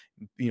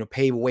to,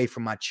 pave away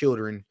from my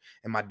children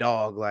and my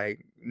dog.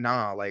 Like,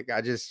 nah, like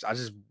I just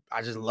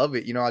love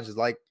it. I just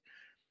like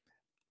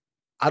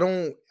I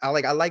don't I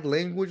like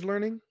language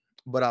learning,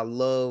 but I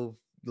love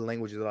the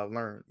languages that I've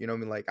learned. You know what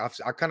I mean? Like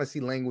I kind of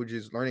see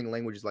learning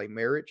languages like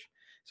marriage.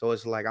 So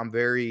it's like I'm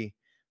very,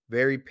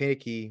 very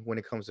picky when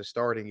it comes to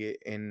starting it.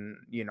 And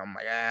I'm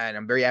like, and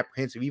I'm very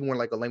apprehensive. Even when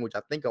like a language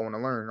I think I want to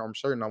learn, or I'm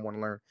certain I want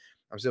to learn,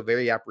 I'm still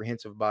very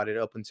apprehensive about it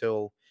up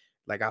until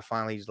like I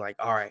finally is like,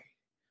 all right,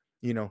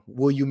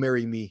 will you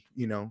marry me?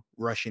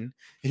 Russian,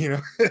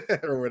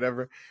 or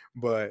whatever.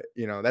 But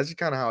that's just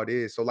kind of how it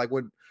is. So like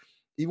when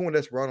even with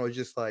Esperanto, it's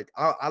just like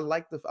I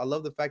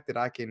love the fact that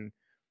I can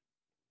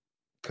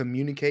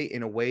communicate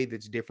in a way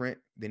that's different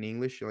than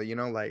English.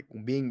 Like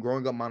being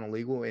growing up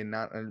monolingual and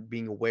not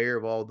being aware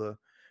of all the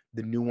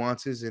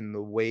nuances and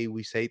the way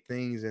we say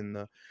things and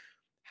the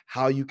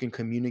how you can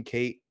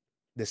communicate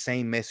the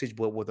same message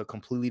but with a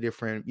completely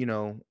different,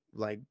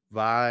 like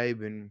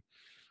vibe and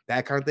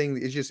that kind of thing.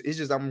 It's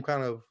just I'm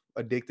kind of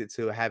addicted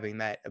to having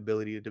that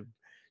ability to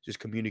just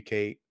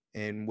communicate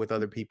and with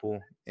other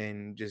people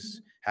and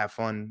just have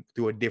fun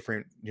through a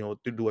different,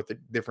 through a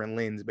different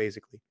lens,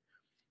 basically.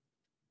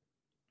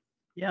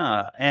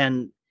 Yeah,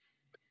 and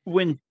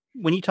when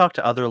you talk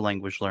to other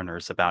language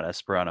learners about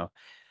Esperanto,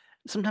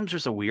 sometimes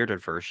there's a weird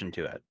aversion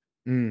to it.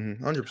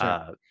 100%.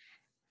 Uh,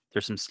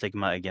 there's some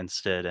stigma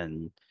against it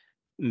and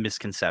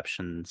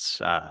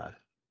misconceptions.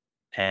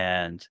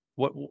 And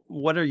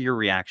what are your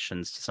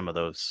reactions to some of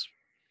those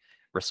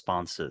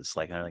responses?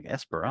 Like they're like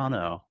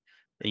Esperanto,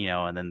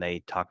 and then they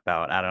talk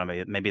about I don't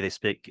know maybe they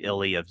speak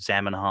illy of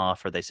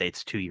Zamenhof, or they say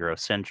it's too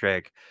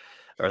Eurocentric,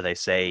 or they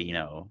say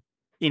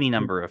any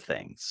number of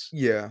things.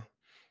 Yeah.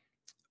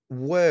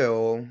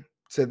 Well,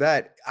 to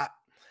that,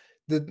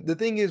 the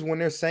thing is when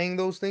they're saying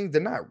those things,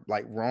 they're not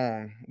like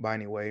wrong by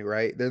any way,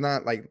 right? They're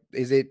not like,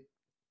 is it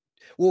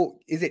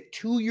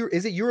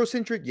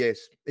Eurocentric?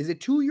 Yes. Is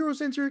it too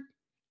Eurocentric?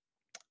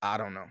 I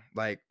don't know.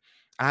 Like,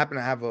 I happen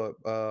to have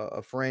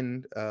a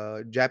friend,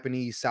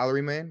 Japanese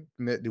salaryman,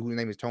 whose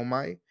name is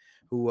Tomai,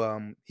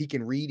 who he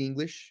can read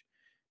English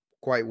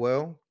quite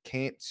well,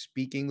 can't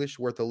speak English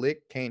worth a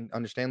lick, can't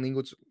understand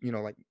language,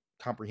 like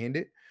comprehend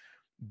it.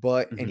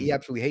 And Hmm. he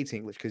absolutely hates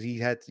English because he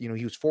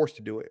was forced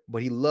to do it,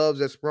 but he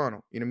loves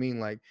Esperanto. You know what I mean?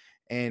 Like,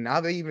 and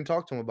I've even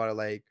talked to him about it.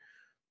 Like,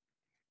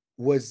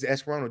 was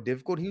Esperanto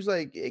difficult? He was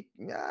like,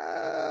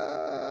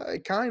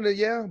 kind of,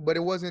 yeah, but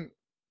it wasn't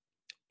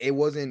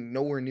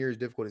nowhere near as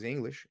difficult as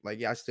English. Like,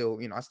 yeah, I still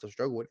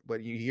struggle with it.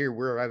 But you hear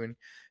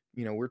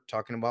we're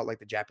talking about like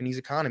the Japanese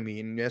economy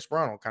and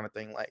Esperanto kind of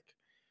thing, like,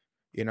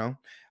 you know.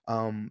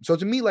 So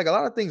to me, like a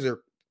lot of things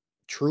are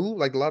true,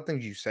 like a lot of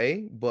things you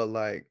say, but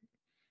like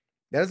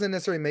that doesn't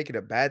necessarily make it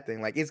a bad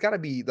thing. Like it's gotta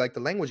be like the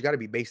language gotta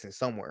be based in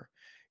somewhere.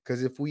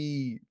 Cause if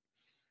we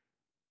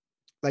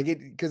like it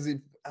because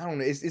it I don't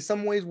know, it's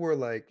some ways where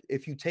like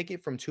if you take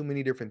it from too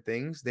many different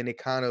things, then it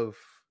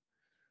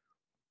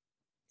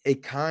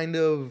kind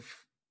of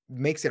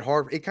makes it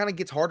hard. It kind of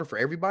gets harder for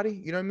everybody.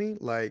 You know what I mean?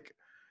 Like,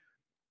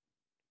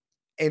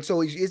 and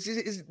so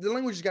the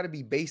language has got to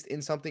be based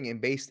in something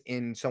and based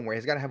in somewhere.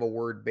 It's got to have a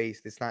word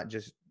based. It's not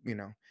just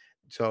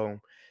So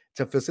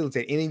to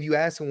facilitate, any of you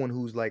ask someone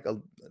who's like a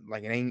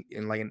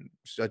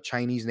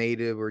Chinese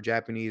native or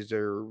Japanese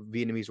or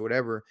Vietnamese or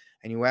whatever,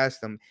 and you ask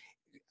them,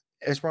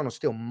 Esperanto is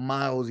still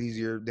miles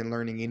easier than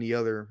learning any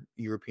other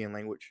European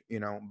language,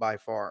 by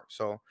far.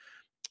 So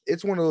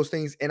it's one of those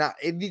things, and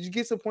it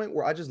gets to the point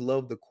where I just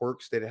love the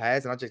quirks that it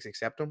has, and I just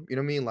accept them. You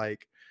know what I mean?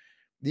 Like,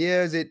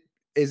 yeah, is it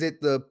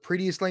the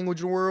prettiest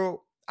language in the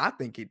world? I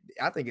think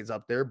it's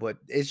up there, but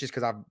it's just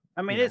because I've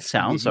I mean, it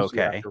you get sounds used to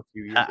it okay. after a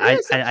few years. I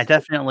Yes, I, I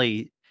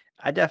definitely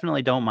I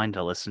definitely don't mind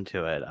to listen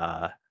to it.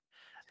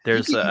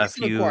 There's a it's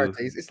an acquired few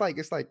taste. It's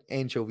like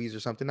anchovies or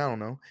something. I don't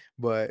know,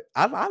 but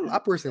I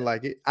personally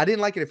like it. I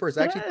didn't like it at first.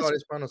 I actually yeah, thought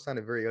Esperanto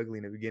sounded very ugly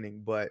in the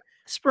beginning, but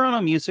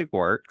Esperanto music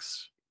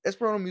works.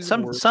 Esperanto music Some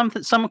works. some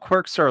some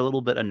quirks are a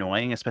little bit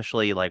annoying,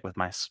 especially like with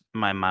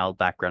my mild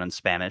background in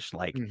Spanish.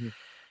 Like Mhm.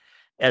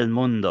 el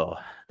mundo,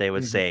 they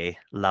would Mhm, say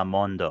la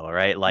mondo,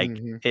 right?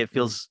 Like mhm, it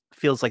mhm.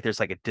 feels like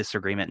there's like a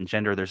disagreement in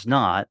gender. There's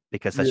not,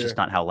 because that's Yeah, just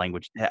not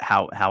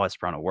how how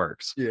Esperanto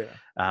works. yeah.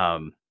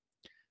 Um,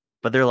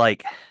 but they're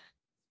like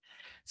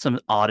some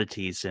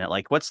oddities in it.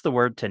 Like, what's the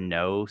word to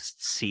know?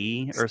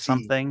 See or See,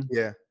 something,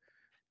 yeah,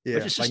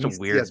 which yeah. is Like just a you see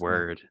weird us,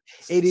 man. word.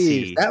 It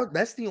is. See.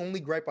 That's the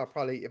only gripe I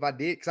probably if I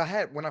did because I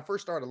had when I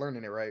first started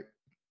learning it, right?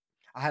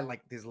 I had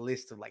like this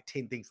list of like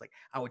 10 things. Like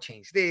I would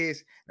change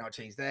this, and I would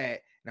change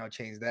that, and I would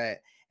change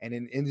that.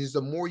 And just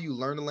the more you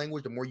learn the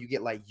language, the more you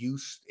get like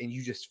used and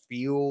you just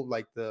feel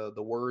like the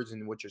words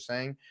and what you're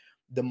saying,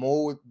 the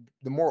more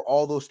the more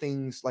all those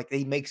things like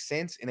they make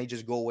sense and they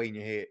just go away in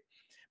your head.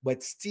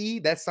 But "sti,"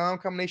 that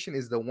sound combination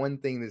is the one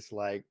thing that's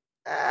like,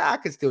 I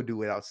could still do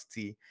without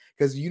 "sti."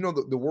 Because you know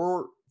the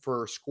word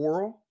for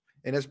squirrel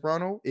in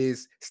Esperanto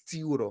is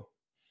 "stiuro."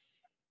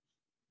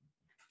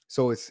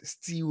 So it's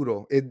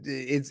 "stiuro." It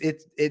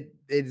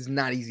is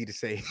not easy to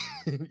say.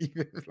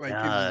 Even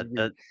like it's Yeah, just weird.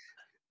 that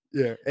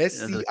Yeah.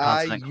 the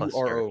consonant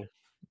cluster. "Sciuro."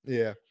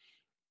 Yeah.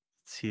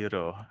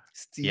 Tiro.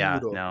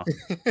 Yeah, "Stiuro." no,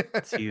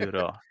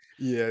 tiro.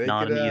 Yeah, they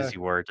Not could an easy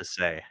word to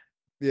say.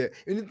 yeah.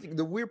 And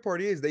the weird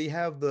part is they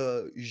have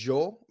the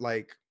 "jo"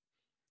 like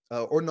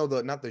or no,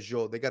 the not the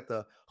 "jo." They got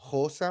the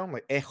 "ho" sound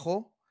like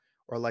 "ejo"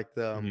 or like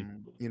the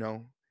Mhm,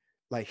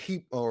 like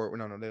heap or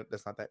no,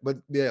 that's not that. But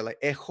yeah, like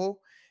 "ejo,"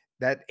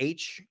 that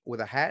H with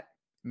a hat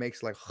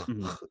makes like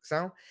mhm.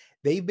 sound.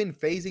 They've been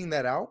phasing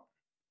that out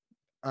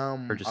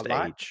Or a just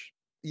lot. H.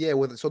 Yeah,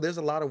 with so there's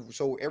a lot of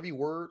so every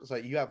word so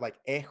you have like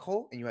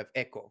echo and you have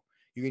echo.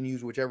 You can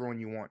use whichever one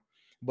you want.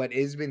 But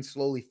it's been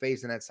slowly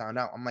phasing that sound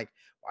out. I'm like,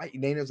 why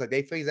natives like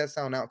they phase that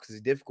sound out because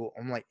it's difficult.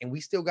 I'm like, and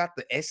we still got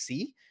the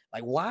SC?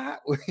 Like, why?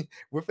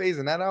 We're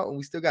phasing that out and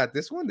we still got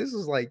this one. This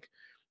is like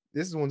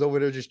this is one's over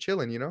there just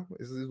chilling, you know?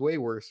 This is way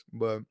worse.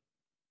 But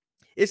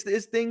it's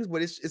things,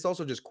 but it's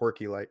also just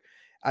quirky. Like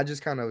I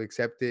just kind of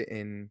accept it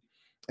and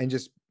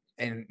just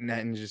and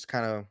just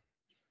kind of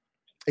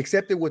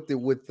accept it with the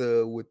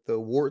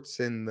warts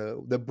and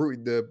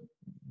the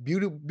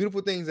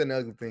beautiful things and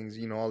ugly things,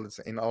 you know, all this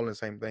and all the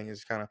same thing.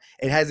 It's kind of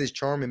it has its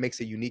charm. It makes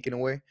it unique in a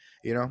way,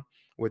 you know,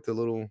 with the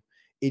little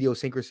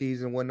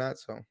idiosyncrasies and whatnot.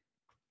 So,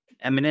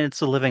 I mean,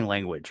 it's a living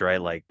language,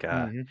 right? Like,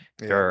 there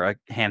yeah, are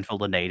a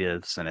handful of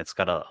natives, and it's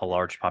got a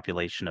large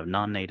population of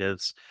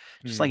non-natives,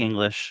 just like hmm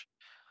English.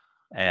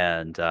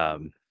 And,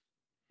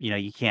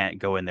 you can't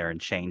go in there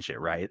and change it,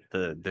 right?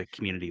 The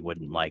community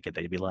wouldn't like it.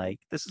 They'd be like,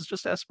 "This is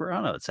just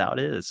Esperanto. It's how it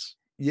is."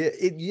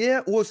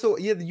 yeah. Well, so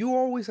yeah, you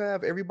always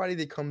have everybody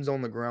that comes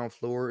on the ground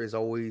floor is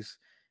always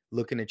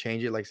looking to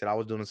change it. Like I said, I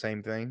was doing the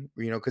same thing,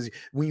 you know, because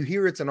when you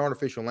hear it's an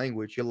artificial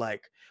language, you're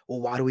like,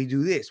 well, why do we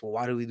do this? Well,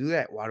 why do we do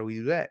that? Why do we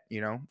do that?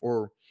 You know,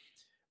 or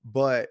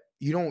but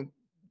you don't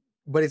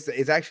but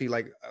it's actually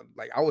like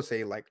I would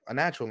say like a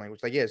natural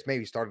language. Like, yeah, it's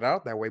maybe started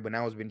out that way, but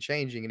now it's been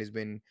changing and it's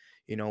been,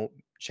 you know,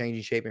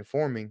 changing shape and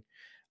forming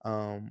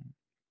um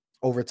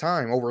over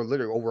time, over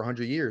literally over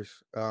 100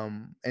 years.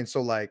 And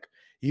so like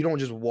you don't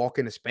just walk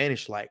into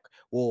Spanish like,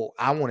 well,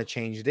 I want to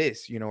change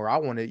this, you know, or I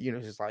want to, you know,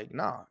 it's just like,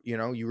 nah, you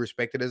know, you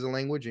respect it as a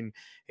language and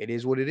it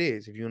is what it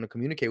is. If you want to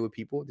communicate with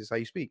people, this is how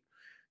you speak,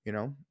 you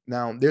know.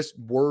 Now there's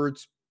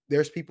words,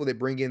 there's people that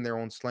bring in their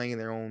own slang and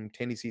their own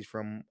tendencies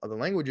from other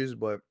languages,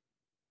 but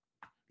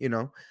you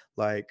know,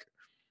 like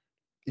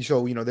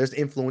so you know there's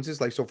influences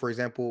like so for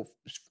example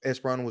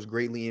Esperanto was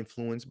greatly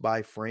influenced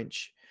by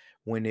French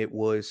when it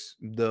was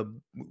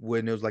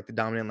like the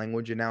dominant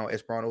language, and now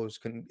Esperanto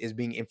is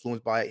being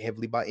influenced by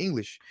heavily by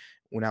English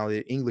when now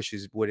the English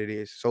is what it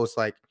is. So it's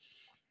like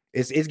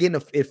it's getting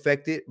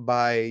affected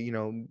by you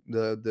know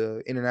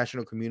the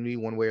international community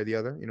one way or the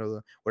other, you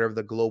know, whatever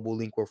the global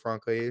lingua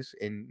franca is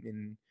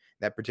in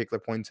that particular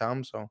point in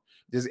time. So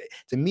this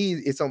to me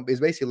it's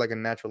basically like a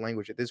natural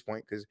language at this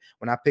point because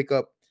when I pick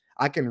up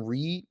I can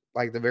read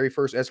like the very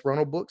first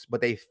Esperanto books,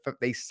 but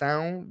they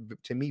sound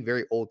to me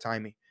very old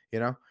timey, you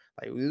know,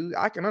 like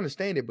I can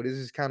understand it, but it's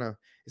just kind of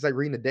it's like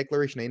reading the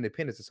Declaration of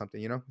Independence or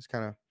something, you know. It's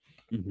kind of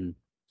Mhm.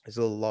 it's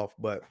a little off,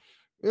 but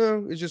you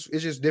know, it's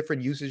just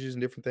different usages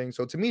and different things.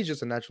 So to me, it's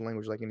just a natural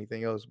language like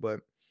anything else.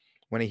 But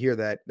when I hear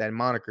that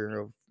moniker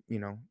of you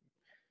know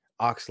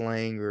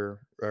oxlang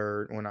or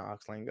well not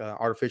oxlang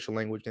artificial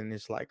language, then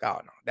it's like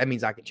oh no, that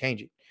means I can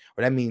change it,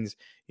 or that means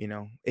you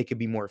know it could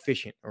be more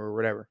efficient or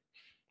whatever.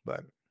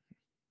 But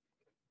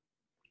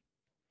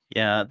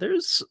Yeah,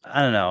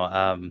 I don't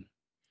know,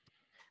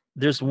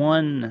 there's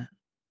one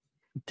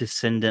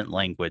descendant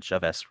language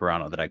of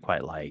Esperanto that I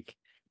quite like.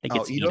 I think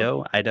oh, it's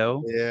Ito,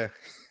 Ido. yeah,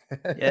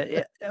 Yeah,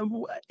 yeah,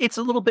 it's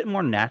a little bit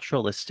more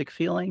naturalistic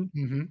feeling,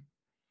 hmm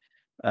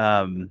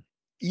um,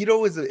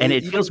 and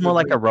it Ito feels is a more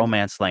like a great meme.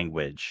 romance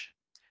language.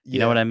 You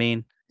know what Yeah, I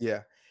mean?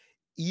 yeah.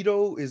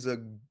 Ito is a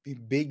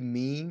big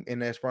meme in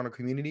the Esperanto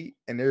community,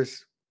 and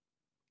there's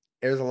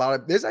a lot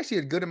of there's actually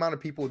a good amount of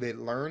people that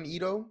learn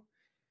Ito.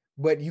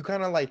 But you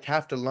kinda, like,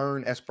 have to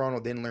learn Esperanto,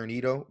 then learn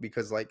Ito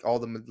because, like, all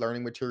the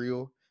learning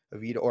material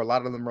of Ito or a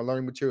lot of them are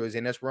learning material is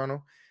in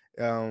Esperanto,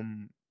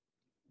 um,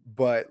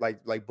 but,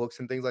 like books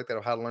and things like that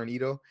of how to learn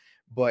Ito,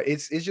 but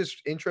it's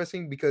just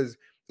interesting because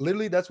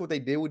literally that's what they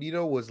did with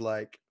Ito was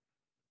like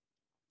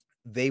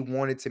they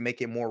wanted to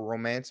make it more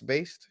romance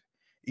based,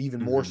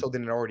 even more Hmm. so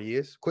than it already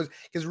is.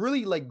 Because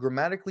really, like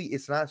grammatically,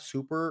 it's not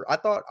super. I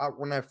thought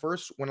when I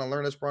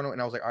learned Esperanto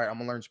and I was like, all right, I'm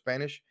gonna learn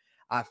Spanish.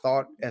 I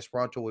thought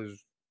Esperanto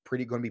was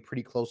pretty going to be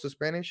pretty close to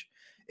Spanish.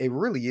 It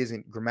really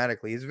isn't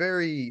grammatically. It's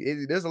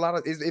very. There's a lot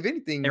of. If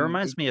It anything,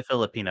 reminds me of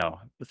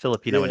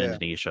Filipino and yeah,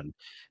 Indonesian.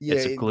 yeah.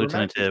 It's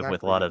Grammatically, it's agglutinative not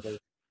pretty close.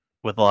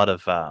 with a lot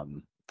of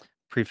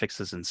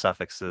prefixes and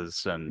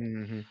suffixes, and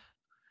Hmm.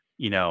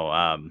 you know,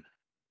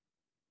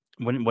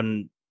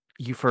 when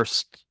you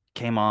first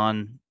came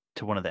on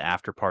to one of the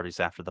after parties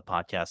after the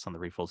podcast on the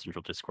Refold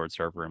Central Discord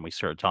server, and we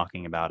started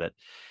talking about it,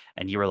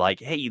 and you were like,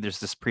 "Hey, there's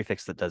this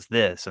prefix that does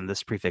this, and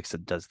this prefix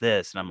that does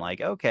this," and I'm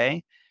like,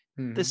 "Okay,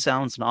 this Hmm.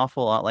 sounds an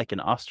awful lot like an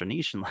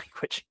Austronesian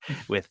language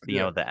with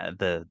Yeah,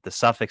 the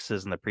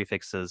suffixes and the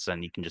prefixes,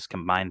 and you can just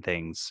combine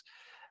things."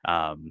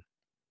 Um,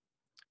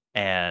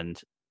 and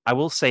I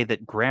will say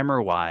that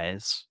grammar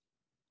wise,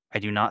 I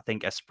do not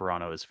think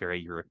Esperanto is very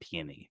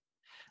European-y.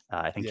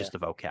 I think yeah, just the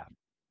vocab.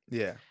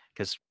 yeah.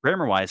 Because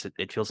grammar-wise,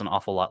 it feels an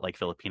awful lot like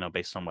Filipino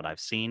based on what I've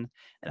seen,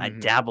 and I Hmm.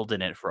 dabbled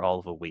in it for all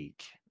of a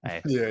week.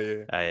 Yeah,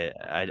 yeah.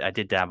 I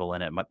did dabble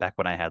in it back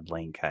when I had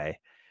Link. I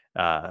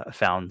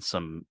found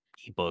some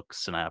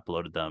ebooks and I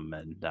uploaded them,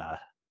 and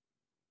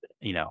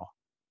you know,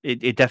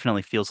 it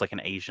definitely feels like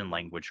an Asian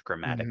language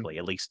Hmm. grammatically,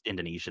 at least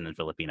Indonesian and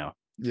Filipino.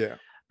 Yeah,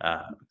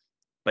 Uh,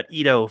 but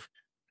Ito,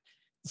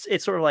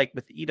 it's sort of like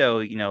with Ito,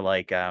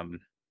 like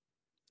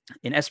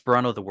in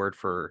Esperanto, the word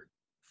for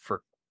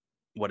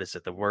what is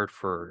it? The word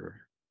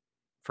for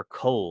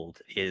cold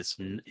is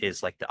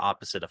like the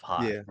opposite of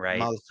hot, yeah. right?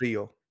 Mal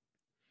frio,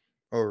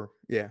 or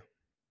yeah.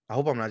 I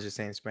hope I'm not just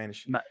saying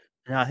Spanish. Ma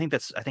No, I think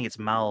it's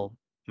malvarma,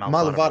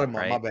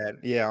 Malavarma, my right? bad.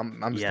 Yeah,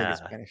 I'm just thinking Yeah,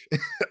 Spanish.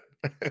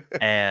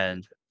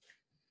 and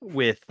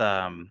with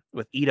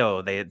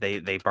Ito,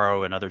 they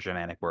borrow another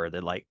Germanic word, they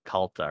like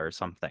kalta or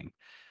something,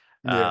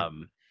 Yeah.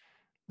 um,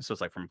 so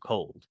it's like from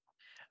cold,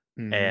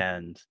 Mhm.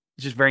 and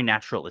it's just very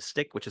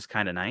naturalistic, which is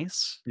kinda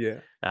nice.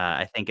 Yeah.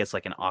 I think it's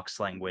like an Ox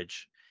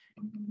language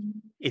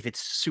if it's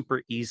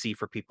super easy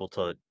for people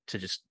to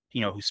just,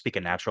 who speak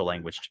a natural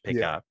language to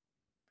pick Yeah. up,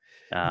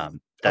 I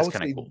that's would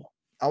kinda say cool.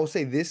 I would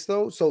say this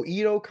though. So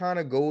Ito kind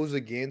of goes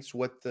against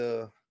what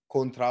the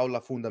contra la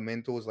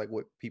fundamento is like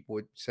what people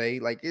would say.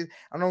 Like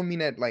I don't mean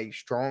that like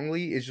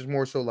strongly. It's just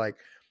more so like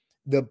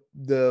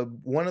the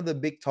one of the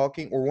big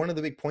talking or one of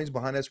the big points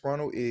behind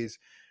Esperanto is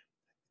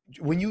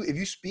when you if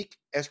you speak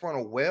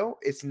Esperanto well,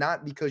 it's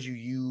not because you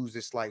use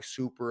this like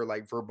super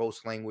like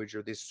verbose language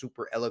or this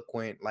super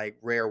eloquent like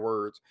rare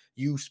words.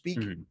 You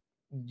speak Mhm,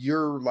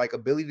 your like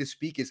ability to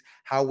speak is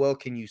how well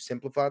can you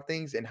simplify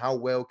things and how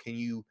well can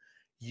you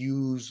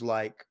use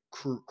like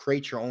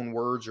create your own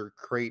words or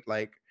create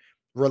like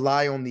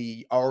rely on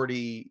the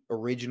already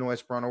original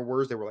Esperanto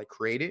words that were like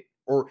created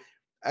or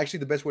actually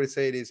the best way to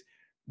say it is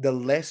the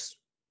less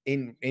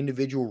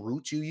individual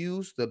roots you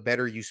use the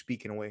better you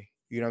speak in a way,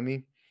 you know what I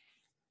mean?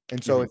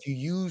 And so mhm, if you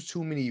use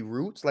too many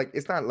roots, like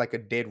it's not like a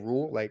dead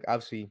rule. Like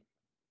obviously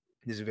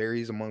this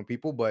varies among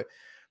people, but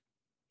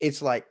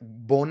it's like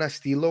buona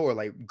stilo or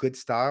like good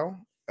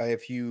style.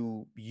 If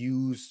you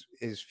use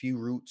as few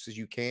roots as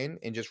you can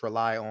and just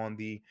rely on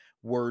the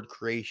word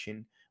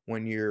creation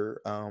when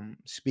you're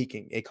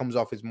speaking, it comes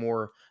off as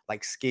more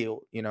like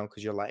skill,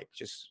 because you're like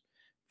just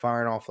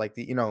firing off like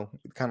kind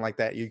of like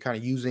that. You're kind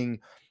of using,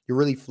 you're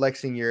really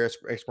flexing your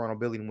Esperanto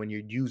ability when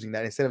you're using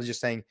that instead of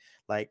just saying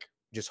like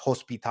just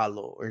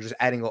hospitalo or just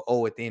adding a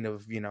o at the end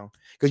of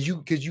because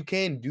you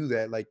can do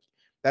that like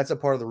that's a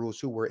part of the rules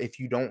too where if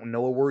you don't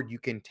know a word you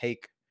can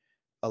take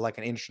like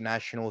an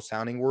international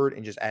sounding word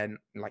and just add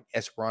like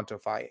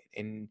Esperantify it,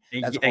 and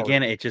that's hard.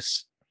 again, it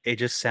just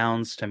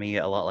sounds to me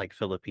a lot like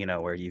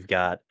Filipino where you've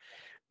got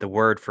the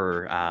word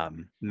for,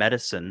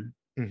 medicine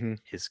Hmm.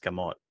 is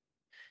gamot,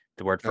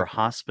 the word for Okay.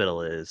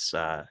 hospital is,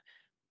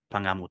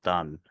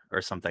 pangamutan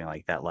or something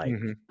like that, like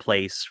Hmm.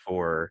 place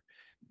for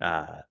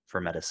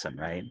medicine,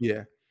 right?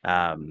 Yeah.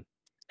 Um,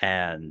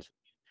 and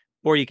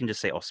or you can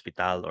just say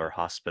hospital or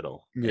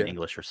hospital in Yeah.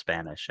 English or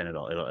Spanish, and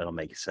it'll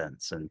make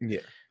sense, and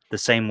Yeah. the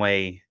same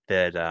way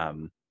that,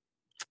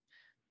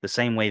 the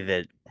same way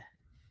that,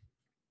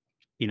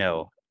 you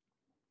know,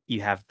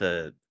 you have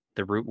the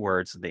root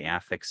words and the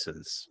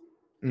affixes,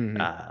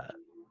 Hmm. uh,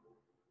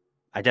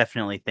 I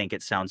definitely think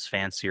it sounds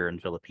fancier in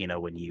Filipino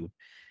when you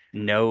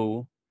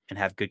know and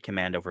have good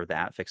command over the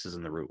affixes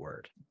in the root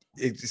word.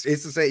 It's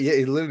the same. Yeah,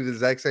 it's literally the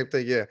exact same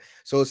thing. Yeah.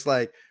 So it's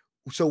like,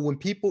 so when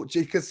people,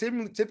 because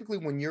typically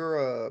when you're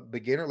a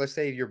beginner, let's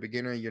say you're a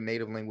beginner and your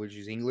native language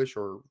is English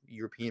or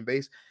European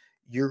based,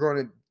 you're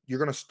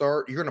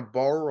gonna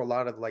borrow a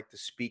lot of like the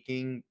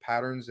speaking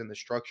patterns and the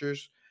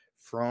structures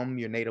from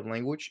your native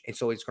language, and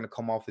so it's gonna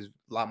come off as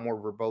a lot more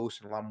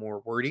verbose and a lot more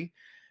wordy.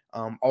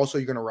 Also,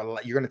 you're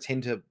gonna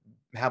tend to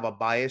have a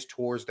bias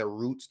towards the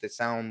roots that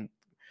sound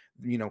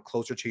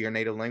closer to your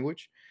native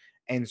language,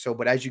 and so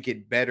but as you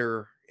get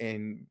better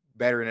and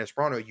better in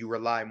Esperanto, you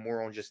rely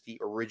more on just the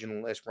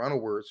original Esperanto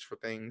words for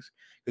things.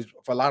 Because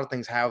for a lot of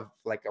things have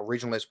like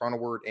original Esperanto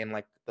word and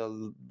like the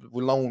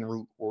loan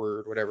root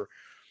word, whatever.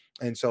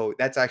 And so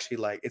that's actually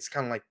like it's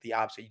kind of like the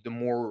opposite.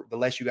 The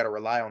less you got to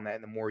rely on that,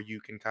 and the more you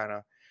can kind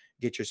of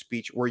get your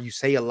speech where you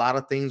say a lot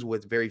of things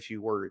with very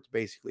few words.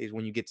 Basically, is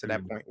when you get to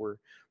that Mm. point where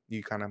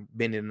you kind of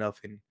bend it enough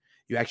and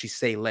you actually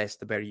say less,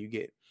 the better you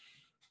get.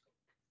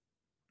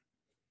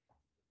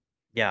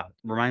 Yeah,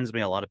 reminds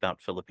me a lot about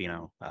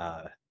Filipino.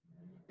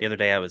 The other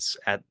day I was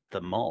at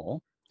the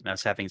mall and I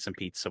was having some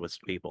pizza with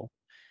some people,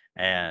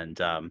 and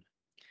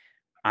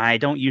I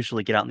don't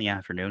usually get out in the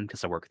afternoon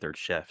because I work third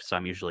shift, so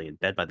I'm usually in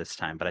bed by this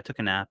time. But I took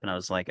a nap and I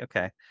was like,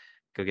 okay,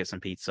 go get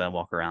some pizza,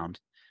 walk around,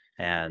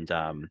 and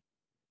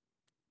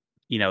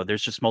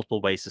there's just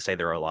multiple ways to say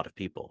there are a lot of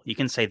people. You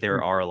can say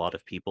there are a lot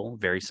of people,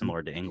 very Mhm.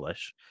 similar to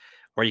English,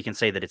 or you can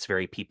say that it's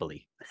very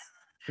peoply,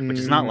 which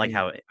is not like Mhm.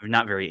 how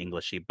not very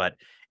Englishy, but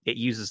it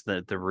uses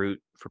the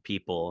root for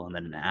people and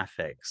then an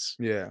affix,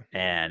 Yeah,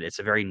 and it's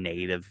a very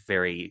native,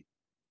 very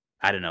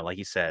I don't know, like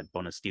you said,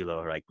 buen estilo,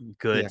 or like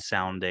good yeah,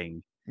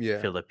 sounding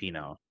yeah,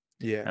 Filipino.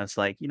 yeah. And it's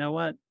like, you know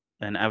what?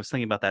 And I was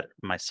thinking about that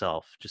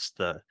myself, just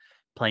the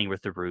playing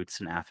with the roots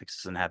and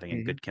affixes and having a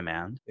Mhm. good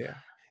command. Yeah.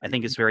 I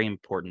think it's very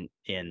important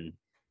in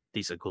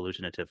these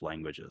agglutinative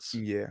languages.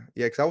 Yeah,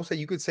 yeah, because I would say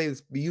you could say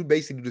this, you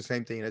basically do the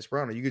same thing in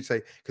Esperanto. You could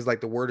say because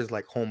like the word is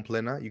like home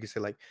plena. You could say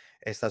like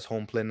estas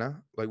home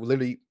plena. Like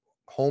literally,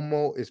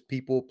 homo is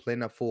people,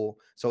 plena full.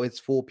 So it's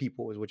full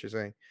people is what you're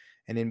saying.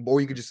 And then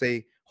or you could Mm. just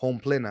say home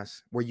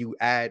plenas, where you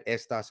add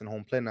estas and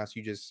home plenas.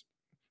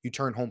 You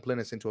turn home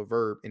plenas into a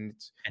verb, and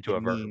Into it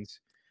a verb.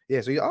 means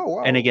yeah. So you oh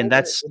And wow, again, home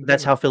that's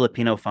plena. how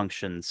Filipino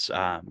functions.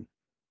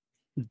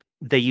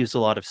 They use a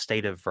lot of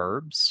state of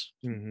verbs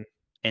Mm-hmm,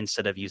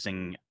 instead of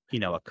using,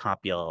 a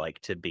copula like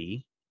to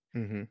be.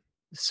 mm-hmm,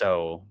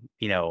 So,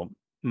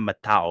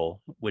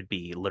 matao would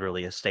be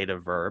literally a state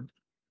of verb,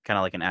 kind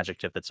of like an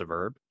adjective that's a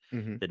verb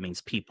mm-hmm. that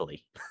means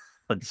peoply.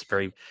 It's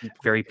very, People.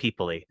 very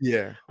peoply.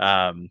 Yeah,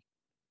 Um,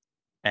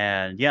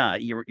 and yeah,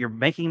 you're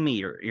making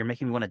me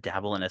want to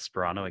dabble in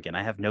Esperanto again.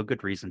 I have no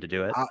good reason to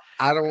do it.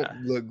 I don't Uh,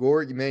 look,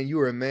 Gord, man, you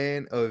are a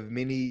man of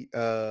many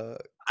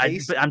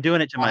tastes. but I'm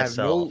doing it to I have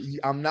myself.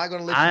 I'm not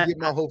gonna let you I, get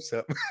my hopes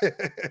up.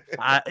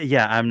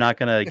 yeah, I'm not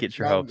gonna get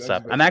your No, hopes I'm just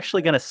up. I'm messing with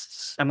actually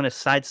I'm gonna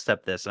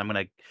sidestep this and I'm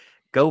gonna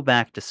go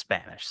back to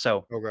Spanish.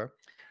 So you. Okay.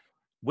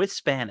 with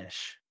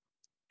Spanish,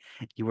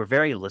 you were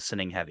very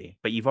listening heavy,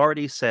 but you've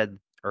already said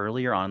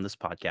earlier on in this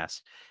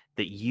podcast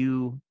that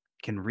you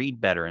can read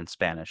better in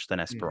Spanish than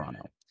Mhm.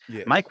 Esperanto.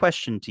 My Yes.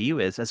 question to you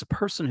is, as a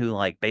person who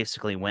like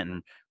basically went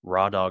and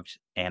raw dogged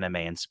anime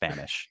in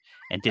Spanish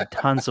and did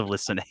tons of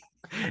listening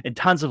and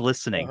tons of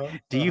listening, Uh-huh,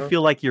 do you uh-huh.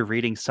 feel like your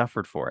reading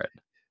suffered for it?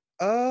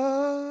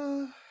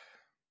 Uh,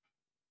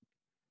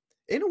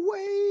 in a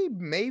way,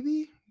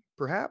 maybe,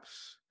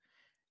 perhaps.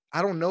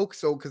 I don't know.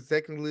 So, because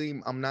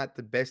technically, I'm not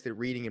the best at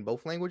reading in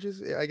both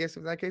languages. I guess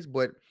in that case,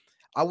 but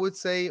I would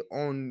say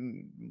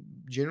on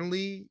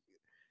generally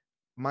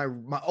my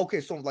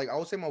okay. So, like, I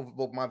would say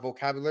my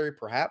vocabulary,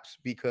 perhaps,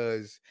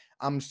 because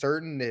I'm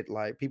certain that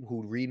like people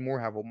who read more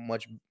have a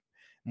much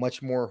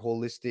more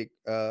holistic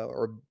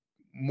or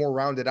more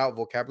rounded out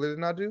vocabulary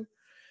than I do.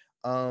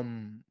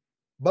 Um,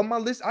 but my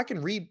list, I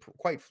can read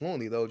quite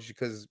fluently though, just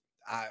because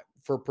I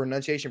for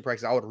pronunciation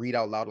practice, I would read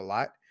out loud a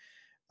lot.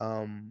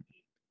 Um,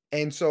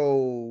 and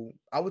so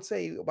I would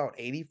say about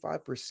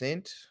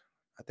 85%.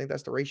 I think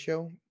that's the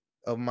ratio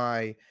of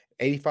my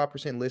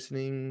 85%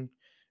 listening,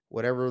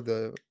 whatever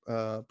the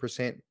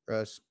percent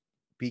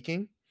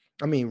speaking.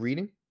 I mean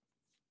reading.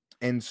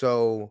 And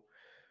so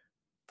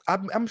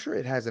I'm sure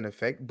it has an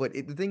effect, but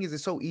the thing is,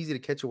 it's so easy to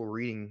catch up with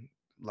reading.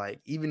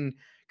 Like even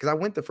because I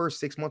went the first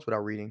 6 months without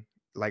reading,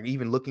 like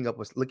even looking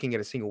at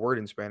a single word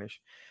in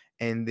Spanish,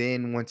 and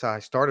then once I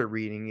started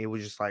reading, it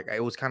was just like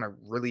it was kind of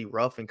really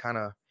rough and kind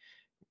of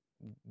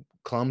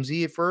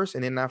clumsy at first,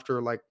 and then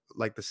after like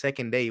the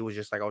second day, it was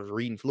just like I was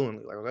reading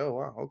fluently. Like, oh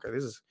wow, okay,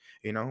 this is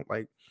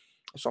like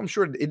so. I'm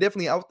sure it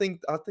definitely. I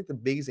think the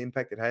biggest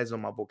impact it has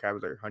on my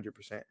vocabulary,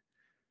 100%.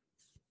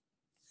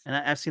 And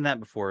I've seen that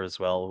before as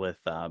well with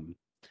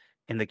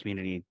in the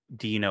community.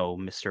 Do you know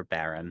Mr.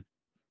 Barron,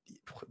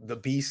 The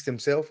beast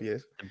himself,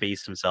 yes. the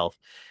beast himself?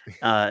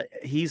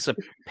 He's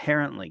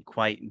apparently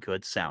quite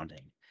good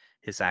sounding.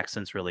 His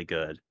accent's really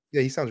good.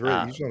 Yeah, he sounds really.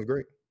 He Um, sounds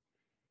great.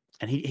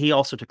 and he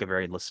also took a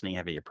very listening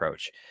heavy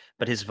approach,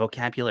 but his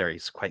vocabulary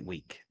is quite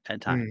weak at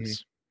Mhm.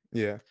 times.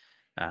 Yeah.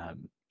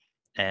 Um,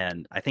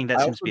 and I think that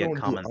I seems to also be a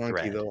don't do common Anki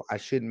thread. though. I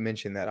shouldn't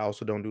mention that. I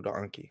also don't do the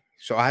Anki.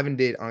 So I haven't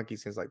did Anki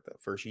since like the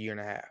first year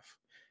and a half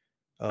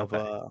of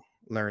Okay.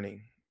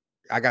 learning.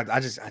 I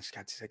just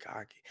got to take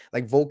Anki.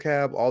 Like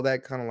vocab, all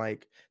that kind of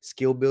like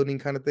skill building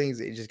kind of things.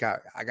 It just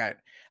got I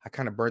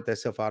kind of burnt that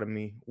stuff out of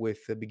me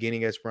with the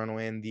beginning Esperanto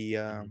and the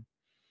Mhm.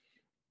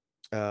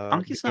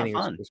 Anki's not beginning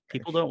of fun.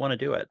 People Spanish. don't want to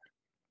do it.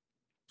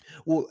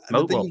 Well,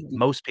 the thing Well, is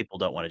most people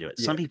don't wanna do it.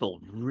 yeah, Some people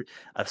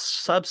a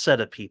subset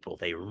of people,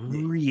 they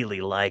yeah,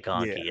 really like yeah.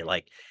 Anki,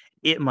 like,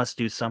 it must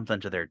do something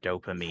to their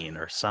dopamine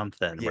or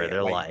something where Yeah,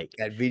 they're like like,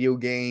 that video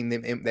game,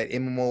 that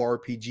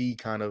MMORPG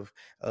kind of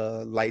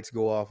lights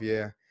go off.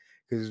 Yeah,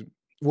 because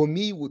well,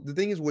 the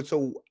thing is, what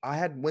so I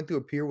had went through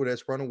a period with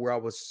Esperanto where I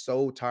was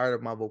so tired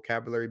of my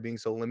vocabulary being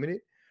so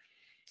limited,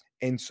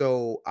 and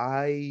so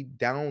I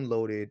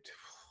downloaded.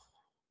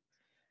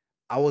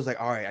 I was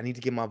like, all right, I need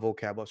to get my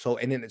vocab up. So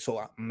and then so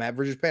I'm at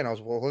Virgis Pen. I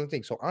was well,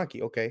 thing. So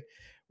Anki, okay,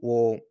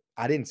 well.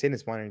 I didn't send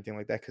this mine or anything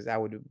like that because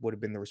that would have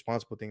been the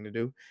responsible thing to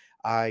do.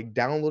 I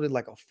downloaded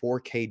like a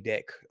 4K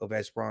deck of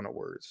Esperanto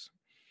words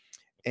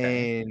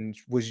okay, and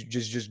was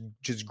just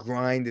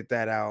grinded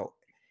that out.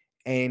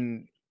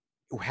 And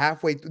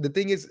halfway through, the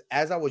thing is,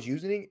 as I was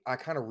using it, I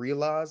kind of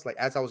realized, like,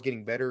 as I was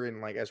getting better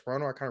in like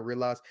Esperanto, I kind of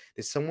realized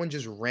that someone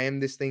just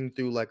rammed this thing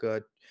through like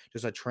a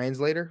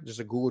translator, just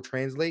a Google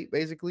Translate,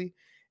 basically.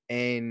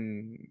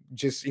 And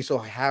just so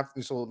half,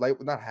 so like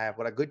not half,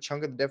 but a good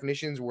chunk of the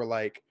definitions were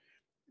like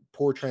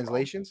poor wrong.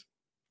 translations.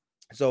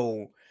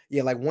 So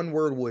yeah, like one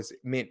word was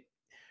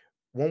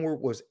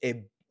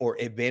or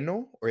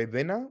ebeno or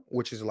ebena,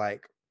 which is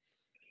like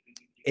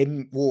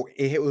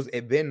it was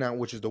Ebena,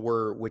 which is the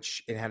word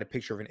which it had a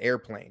picture of an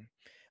airplane.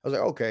 I was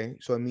like, okay,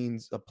 so it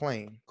means a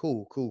plane.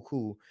 Cool, cool,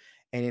 cool.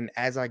 And then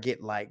as I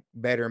get like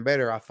better and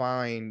better, I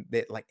find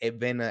that like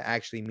Ebena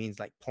actually means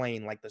like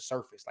plane, like the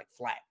surface, like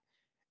flat.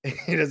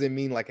 It doesn't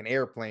mean like an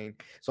airplane.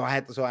 So I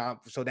had to,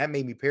 so that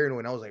made me paranoid.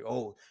 And I was like,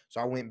 oh,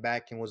 so I went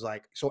back and was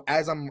like, so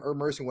as I'm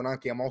immersing with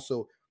Anki, I'm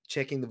also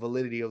checking the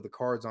validity of the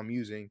cards I'm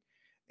using.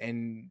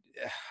 And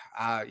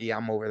yeah,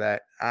 I'm over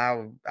that.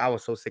 I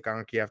was so sick of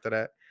Anki after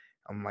that.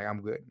 I'm like,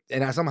 I'm good.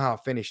 And I somehow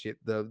finished it.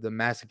 The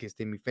masochist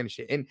in me finished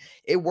it. And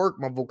it worked.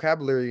 My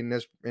vocabulary in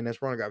this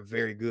run got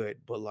very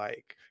good, but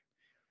like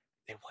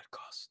at what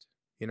cost?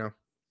 You know?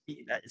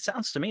 It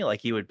sounds to me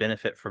like you would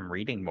benefit from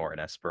reading more in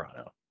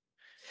Esperanto.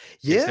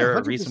 Is Yeah, there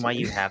a reason why 100%.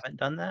 you haven't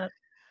done that?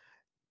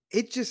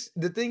 It just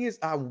the thing is,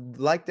 I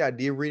like the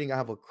idea of reading. I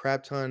have a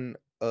crap ton.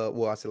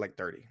 Well, I said like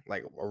 30,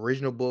 like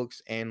original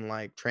books and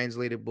like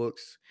translated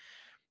books.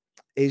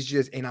 It's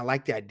just, and I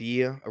like the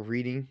idea of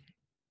reading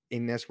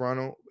in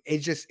Esperanto.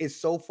 It's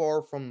so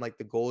far from like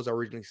the goals I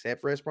originally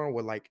set for Esperanto.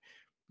 Where like,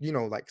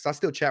 like, cause I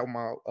still chat with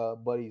my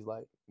buddies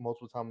like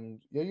multiple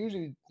times.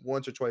 Usually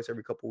once or twice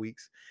every couple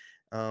weeks.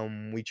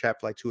 We chat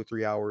for like 2 or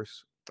 3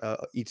 hours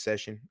each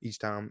session, each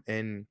time,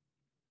 and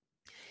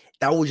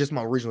that was just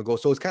my original goal.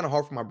 So it's kind of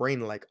hard for my brain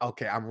to like,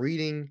 okay, I'm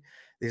reading.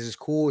 This is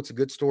cool. It's a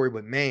good story,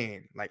 but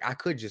man, like I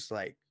could just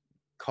like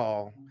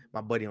call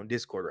my buddy on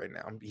Discord right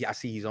now. I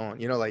see he's on.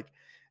 Like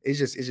it's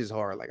just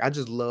hard. Like I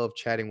just love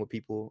chatting with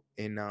people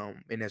in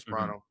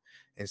Mhm. Esperanto,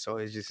 and so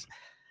it's just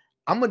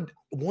I'm a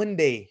one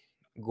day,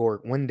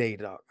 Gorg, one day,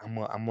 dog.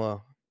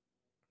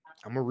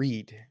 I'm a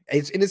read.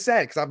 It's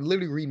sad because I've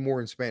literally read more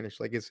in Spanish.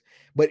 Like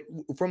but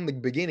from the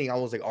beginning, I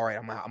was like, all right,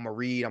 I'm gonna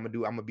read. I'm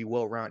gonna be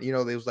well rounded.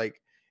 It was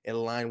like in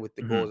line with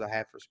the goals Mhm. I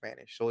had for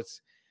Spanish. So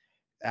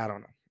I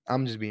don't know.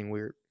 I'm just being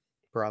weird,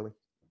 probably.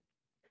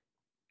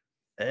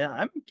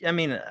 Yeah, I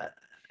mean,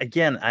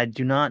 again, I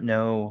do not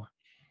know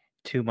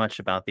too much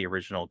about the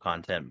original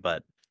content,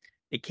 but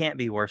it can't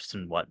be worse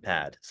than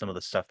Wattpad. Some of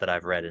the stuff that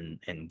I've read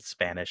in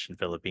Spanish and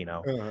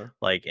Filipino, Uh-huh.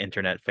 like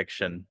internet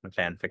fiction,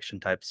 fan fiction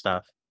type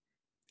stuff.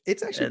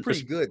 It's actually And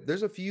pretty there's good.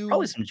 There's a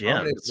probably few some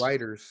prominent gems.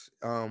 writers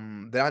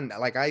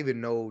that I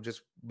even know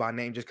just by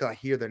name, just because I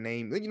hear their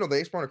name. The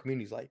Esperanto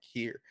community is like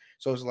here,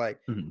 so it's like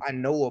Mhm, I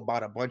know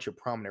about a bunch of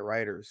prominent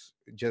writers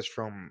just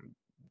from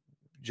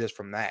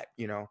that.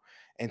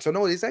 And so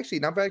no, it's actually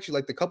not actually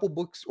like the couple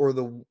books or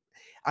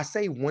I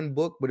say one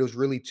book, but it was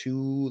really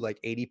two like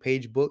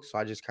 80-page books. So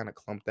I just kind of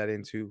clumped that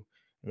into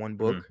one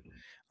mhm, book.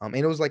 And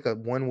it was like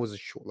one was a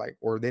short, like,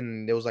 or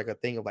then there was like a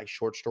thing of like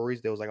short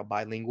stories. There was like a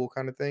bilingual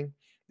kind of thing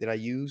that I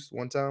used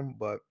one time.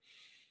 But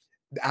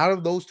out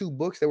of those two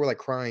books, they were like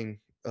crime.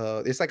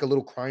 It's like a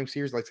little crime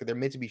series. Like, so they're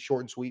meant to be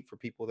short and sweet for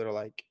people that are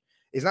like,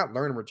 it's not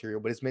learner material,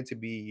 but it's meant to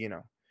be,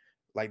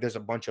 like there's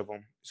a bunch of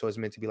them. So it's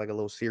meant to be like a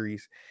little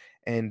series.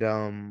 And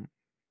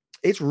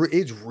it's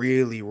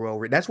really well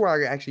written. That's where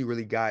I actually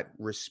really got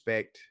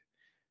respect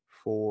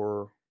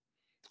for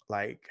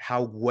like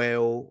how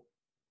well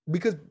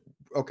because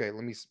okay,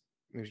 let me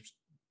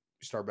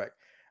start back.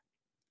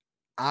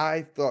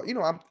 I thought,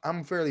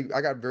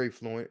 I got very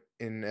fluent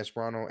in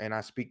Esperanto and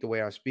I speak the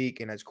way I speak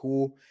and that's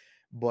cool.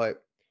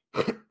 But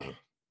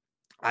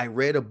I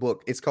read a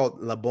book. It's called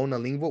La Bona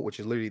Lingua, which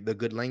is literally the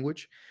good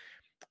language.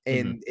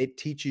 mhm, And it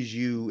teaches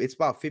you, it's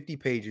about 50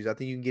 pages. I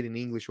think you can get it in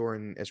English or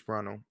in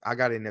Esperanto. I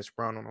got it in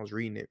Esperanto and I was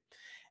reading it.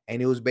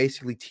 And it was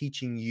basically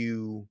teaching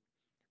you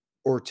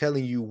or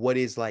telling you what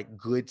is like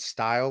good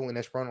style in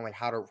Esperanto, like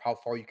how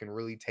far you can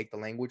really take the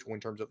language in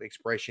terms of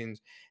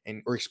expressions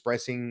and or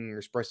expressing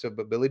expressive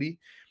ability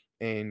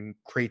and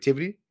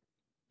creativity.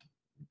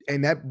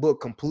 And that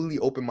book completely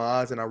opened my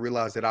eyes, and I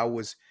realized that I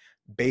was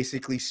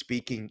basically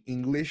speaking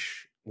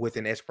English with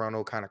an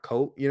Esperanto kind of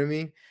coat. You know what I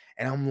mean?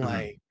 And I'm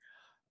mhm. like,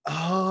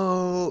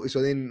 oh,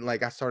 so then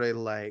like I started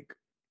like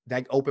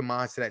that opened my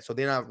eyes to that. So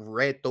then I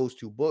read those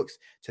two books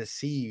to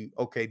see,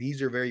 okay,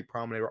 these are very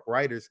prominent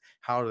writers.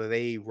 How do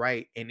they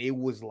write? And it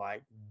was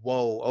like,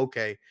 whoa,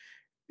 okay,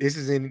 this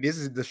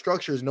is the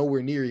structure is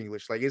nowhere near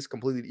English. Like it's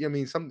completely. I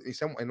mean, some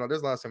you know,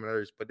 there's a lot of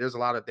similarities, but there's a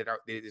lot of that are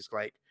it's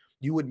like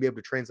you wouldn't be able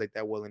to translate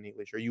that well in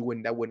English, or you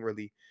wouldn't that wouldn't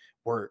really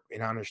work.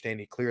 And I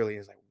understand it clearly.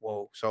 It's like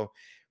whoa. So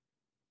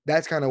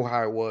that's kind of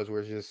how it was.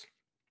 Where it's just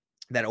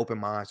that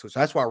opened my eyes to it. So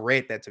that's why I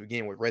read that to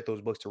begin with, read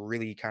those books to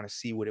really kind of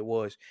see what it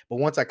was. But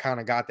once I kind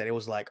of got that, it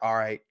was like, all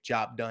right,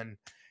 job done.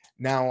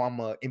 Now I'm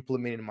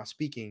implementing my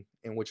speaking,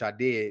 in which I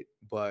did,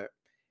 but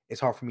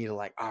it's hard for me to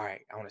like, all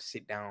right, I want to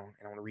sit down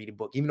and I want to read a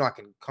book, even though I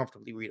can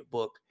comfortably read a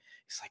book.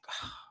 It's like,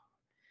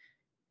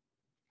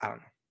 I don't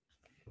know.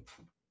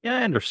 Yeah,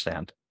 I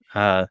understand.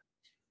 Uh,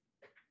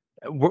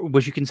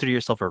 would you consider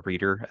yourself a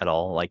reader at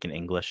all, like in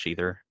English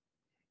either?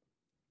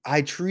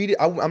 I treat it.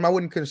 I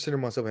wouldn't consider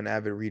myself an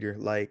avid reader.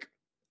 Like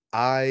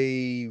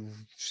I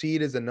see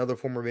it as another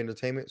form of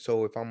entertainment.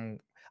 So if I'm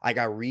like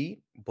I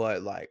read,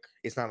 but like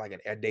it's not like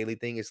a daily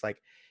thing. It's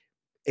like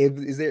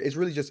is there it's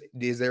really just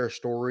is there a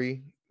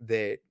story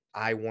that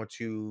I want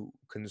to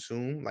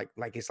consume? Like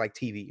it's like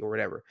TV or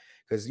whatever.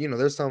 Because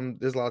there's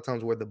a lot of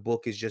times where the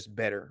book is just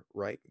better,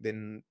 right?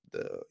 Than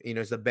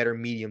it's a better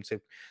medium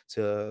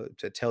to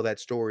tell that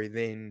story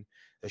than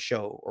a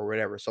show or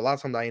whatever. So a lot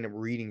of times I end up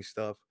reading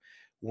stuff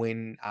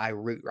when I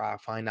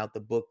find out the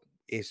book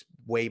is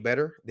way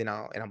better, then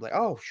I'm like,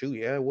 oh shoot,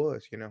 yeah, it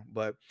was.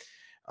 But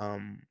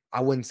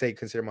I wouldn't say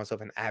consider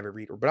myself an avid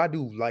reader, but I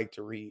do like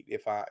to read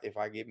if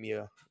I get me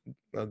a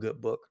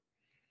good book.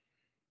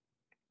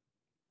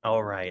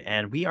 All right,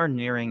 and we are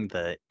nearing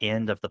the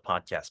end of the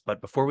podcast, but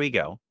before we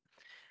go,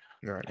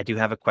 All right. I do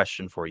have a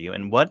question for you.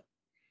 And what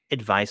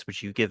advice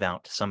would you give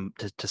out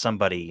to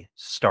somebody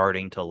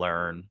starting to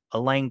learn a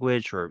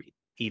language or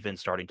even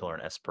starting to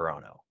learn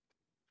Esperanto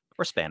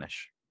or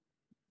Spanish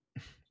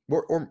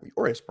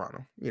Or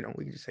Esperanto. We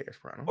can just say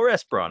Esperanto. or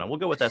Esperanto? We'll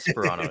go with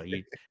Esperanto.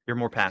 You're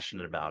more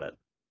passionate about it.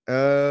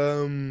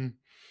 um,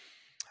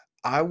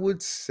 I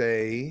would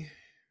say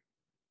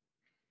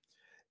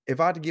if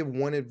I had to give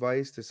one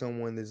advice to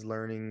someone that's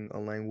learning a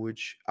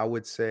language, I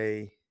would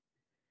say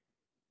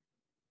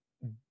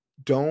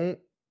don't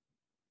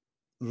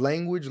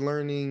language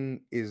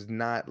learning is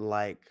not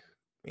like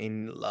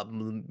in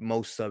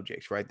most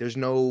subjects, right? There's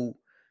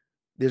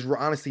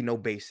honestly no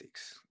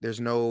basics. There's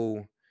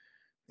no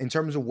in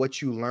terms of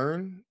what you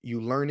learn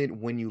it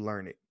when you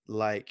learn it.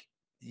 Like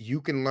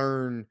you can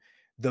learn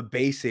the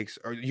basics,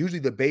 or usually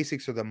the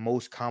basics are the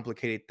most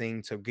complicated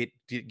thing to get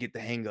the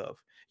hang of.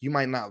 You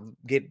might not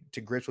get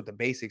to grips with the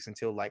basics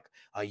until like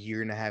a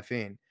year and a half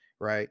in,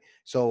 right?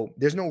 So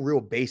there's no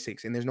real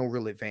basics and there's no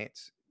real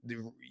advance.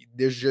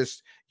 There's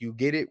just you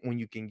get it when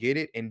you can get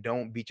it, and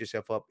don't beat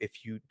yourself up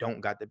if you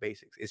don't got the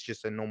basics. It's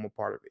just a normal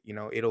part of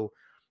it.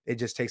 It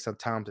just takes some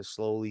time to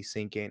slowly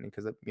sink in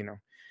because.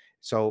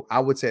 So I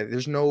would say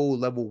there's no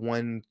level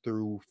 1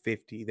 through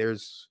 50.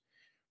 There's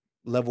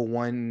level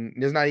 1,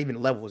 there's not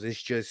even levels.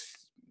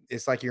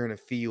 It's like you're in a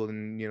field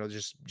and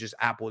just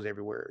apples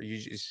everywhere. You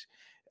just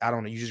I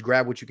don't know, you just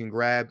grab what you can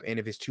grab, and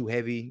if it's too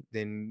heavy,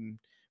 then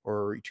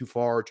or too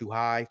far, too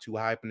high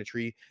up in the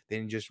tree,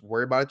 then just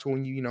worry about it to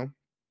when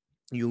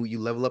you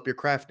level up your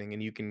crafting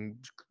and you can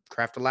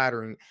craft a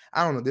ladder. And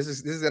I don't know, this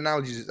is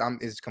analogy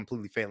is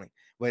completely failing,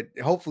 but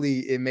hopefully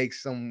it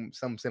makes some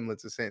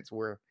semblance of sense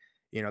where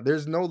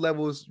there's no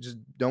levels. Just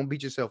don't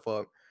beat yourself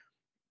up.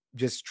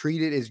 Just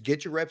treat it as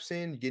get your reps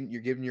in. Getting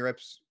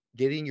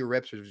your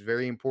reps is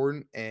very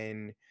important,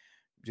 and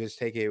just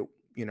take it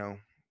you know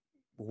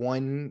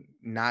one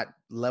not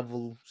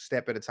level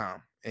step at a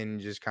time, and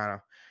just kind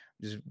of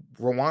just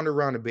wander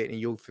around a bit, and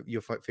you'll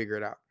figure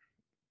it out.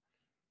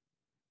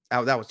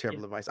 Oh, that was Yeah.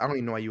 terrible advice. I don't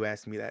even know why you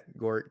asked me that,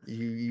 Gort.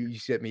 You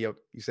set me up.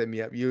 You set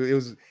me up. It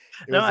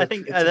No, was I a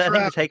think it's a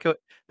trap.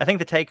 I think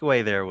the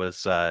takeaway there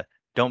was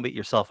don't beat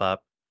yourself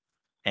up,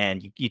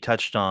 and you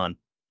touched on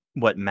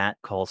what Matt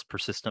calls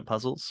persistent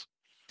puzzles,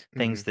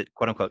 things Mhm, that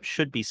quote unquote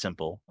should be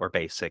simple or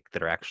basic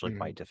that are actually mhm.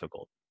 quite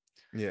difficult.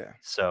 Yeah,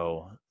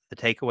 So the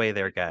takeaway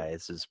there,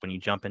 guys, is when you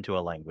jump into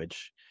a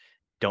language,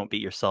 don't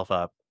beat yourself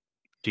up.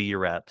 Do your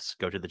reps.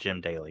 Go to the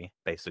gym daily,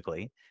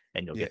 basically,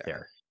 and you'll get yeah,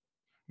 there.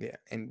 yeah.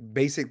 And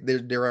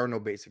there are no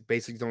basic.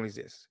 Basics don't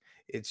exist.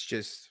 It's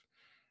just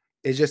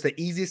it's just the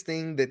easiest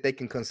thing that they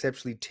can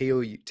conceptually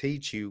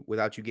teach you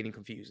without you getting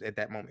confused at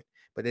that moment.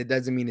 But it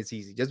doesn't mean it's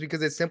easy. Just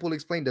because it's simple to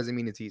explain doesn't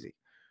mean it's easy.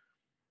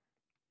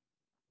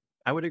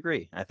 I would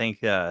agree. I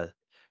think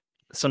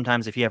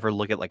sometimes if you ever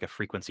look at like a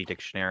frequency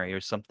dictionary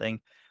or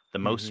something, the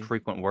most Mhm.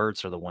 frequent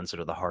words are the ones that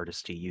are the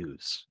hardest to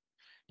use.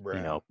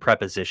 Right.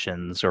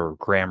 Prepositions or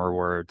grammar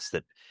words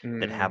that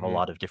have a Mhm.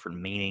 lot of different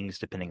meanings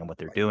depending on what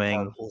they're Like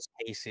doing. particles,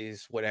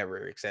 cases,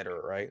 whatever, etc.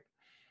 Right.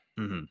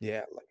 Mhm.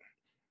 Yeah.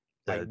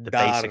 The Like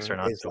basics dar are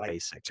not is so like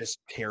basic. just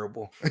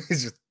terrible.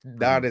 It's just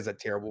dar Mhm. is a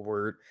terrible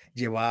word.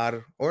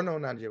 Llevar, or no,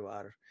 not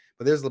llevar.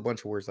 But there's a bunch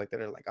of words like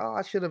that. Are like, oh,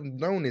 I should have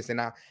known this. And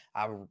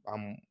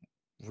I'm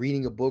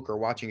reading a book or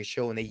watching a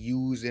show, and they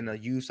use in a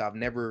use I've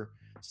never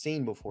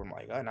seen before. I'm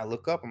like, and I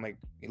look up, I'm like,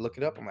 you look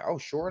it up, I'm like, oh,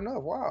 sure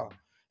enough, wow.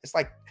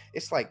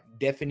 It's like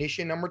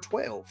definition number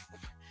 12.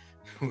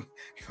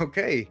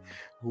 Okay,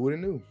 who would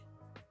have knew?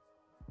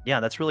 Yeah,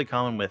 that's really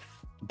common with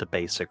the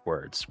basic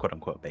words, quote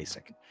unquote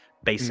basic.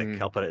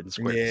 Basic, I'll put it in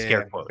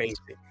scare quotes.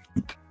 Basic.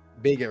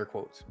 Big air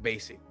quotes,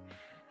 basic.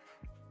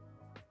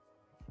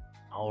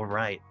 All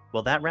right.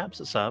 Well, that wraps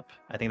us up.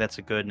 I think that's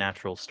a good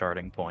natural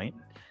starting point.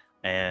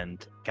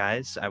 And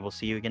guys, I will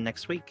see you again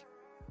next week.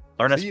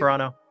 Learn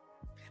Esperanto.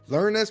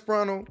 Learn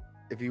Esperanto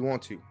if you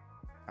want to.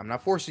 I'm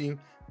not forcing you,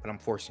 but I'm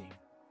forcing you.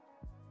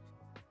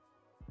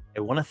 I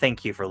want to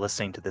thank you for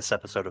listening to this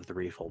episode of the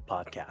Refold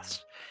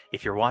Podcast.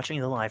 If you're watching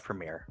the live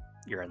premiere,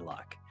 you're in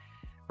luck.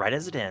 Right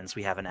as it ends,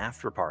 we have an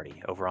after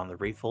party over on the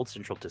Refold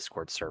Central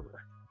Discord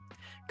server.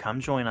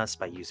 Come join us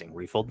by using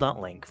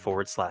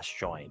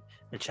refold.link/join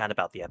and chat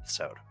about the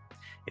episode.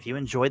 If you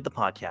enjoyed the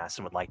podcast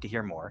and would like to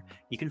hear more,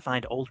 you can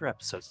find older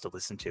episodes to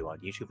listen to on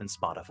YouTube and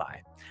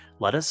Spotify.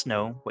 Let us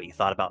know what you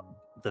thought about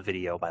the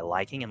video by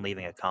liking and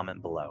leaving a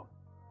comment below.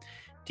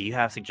 Do you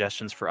have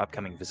suggestions for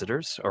upcoming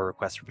visitors or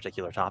requests for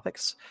particular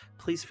topics?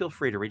 Please feel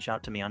free to reach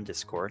out to me on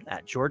Discord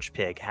at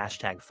GeorgePig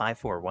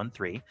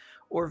 #5413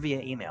 or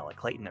via email at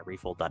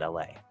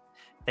clayton@refold.la.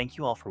 Thank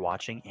you all for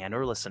watching and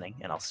or listening,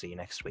 and I'll see you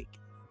next week.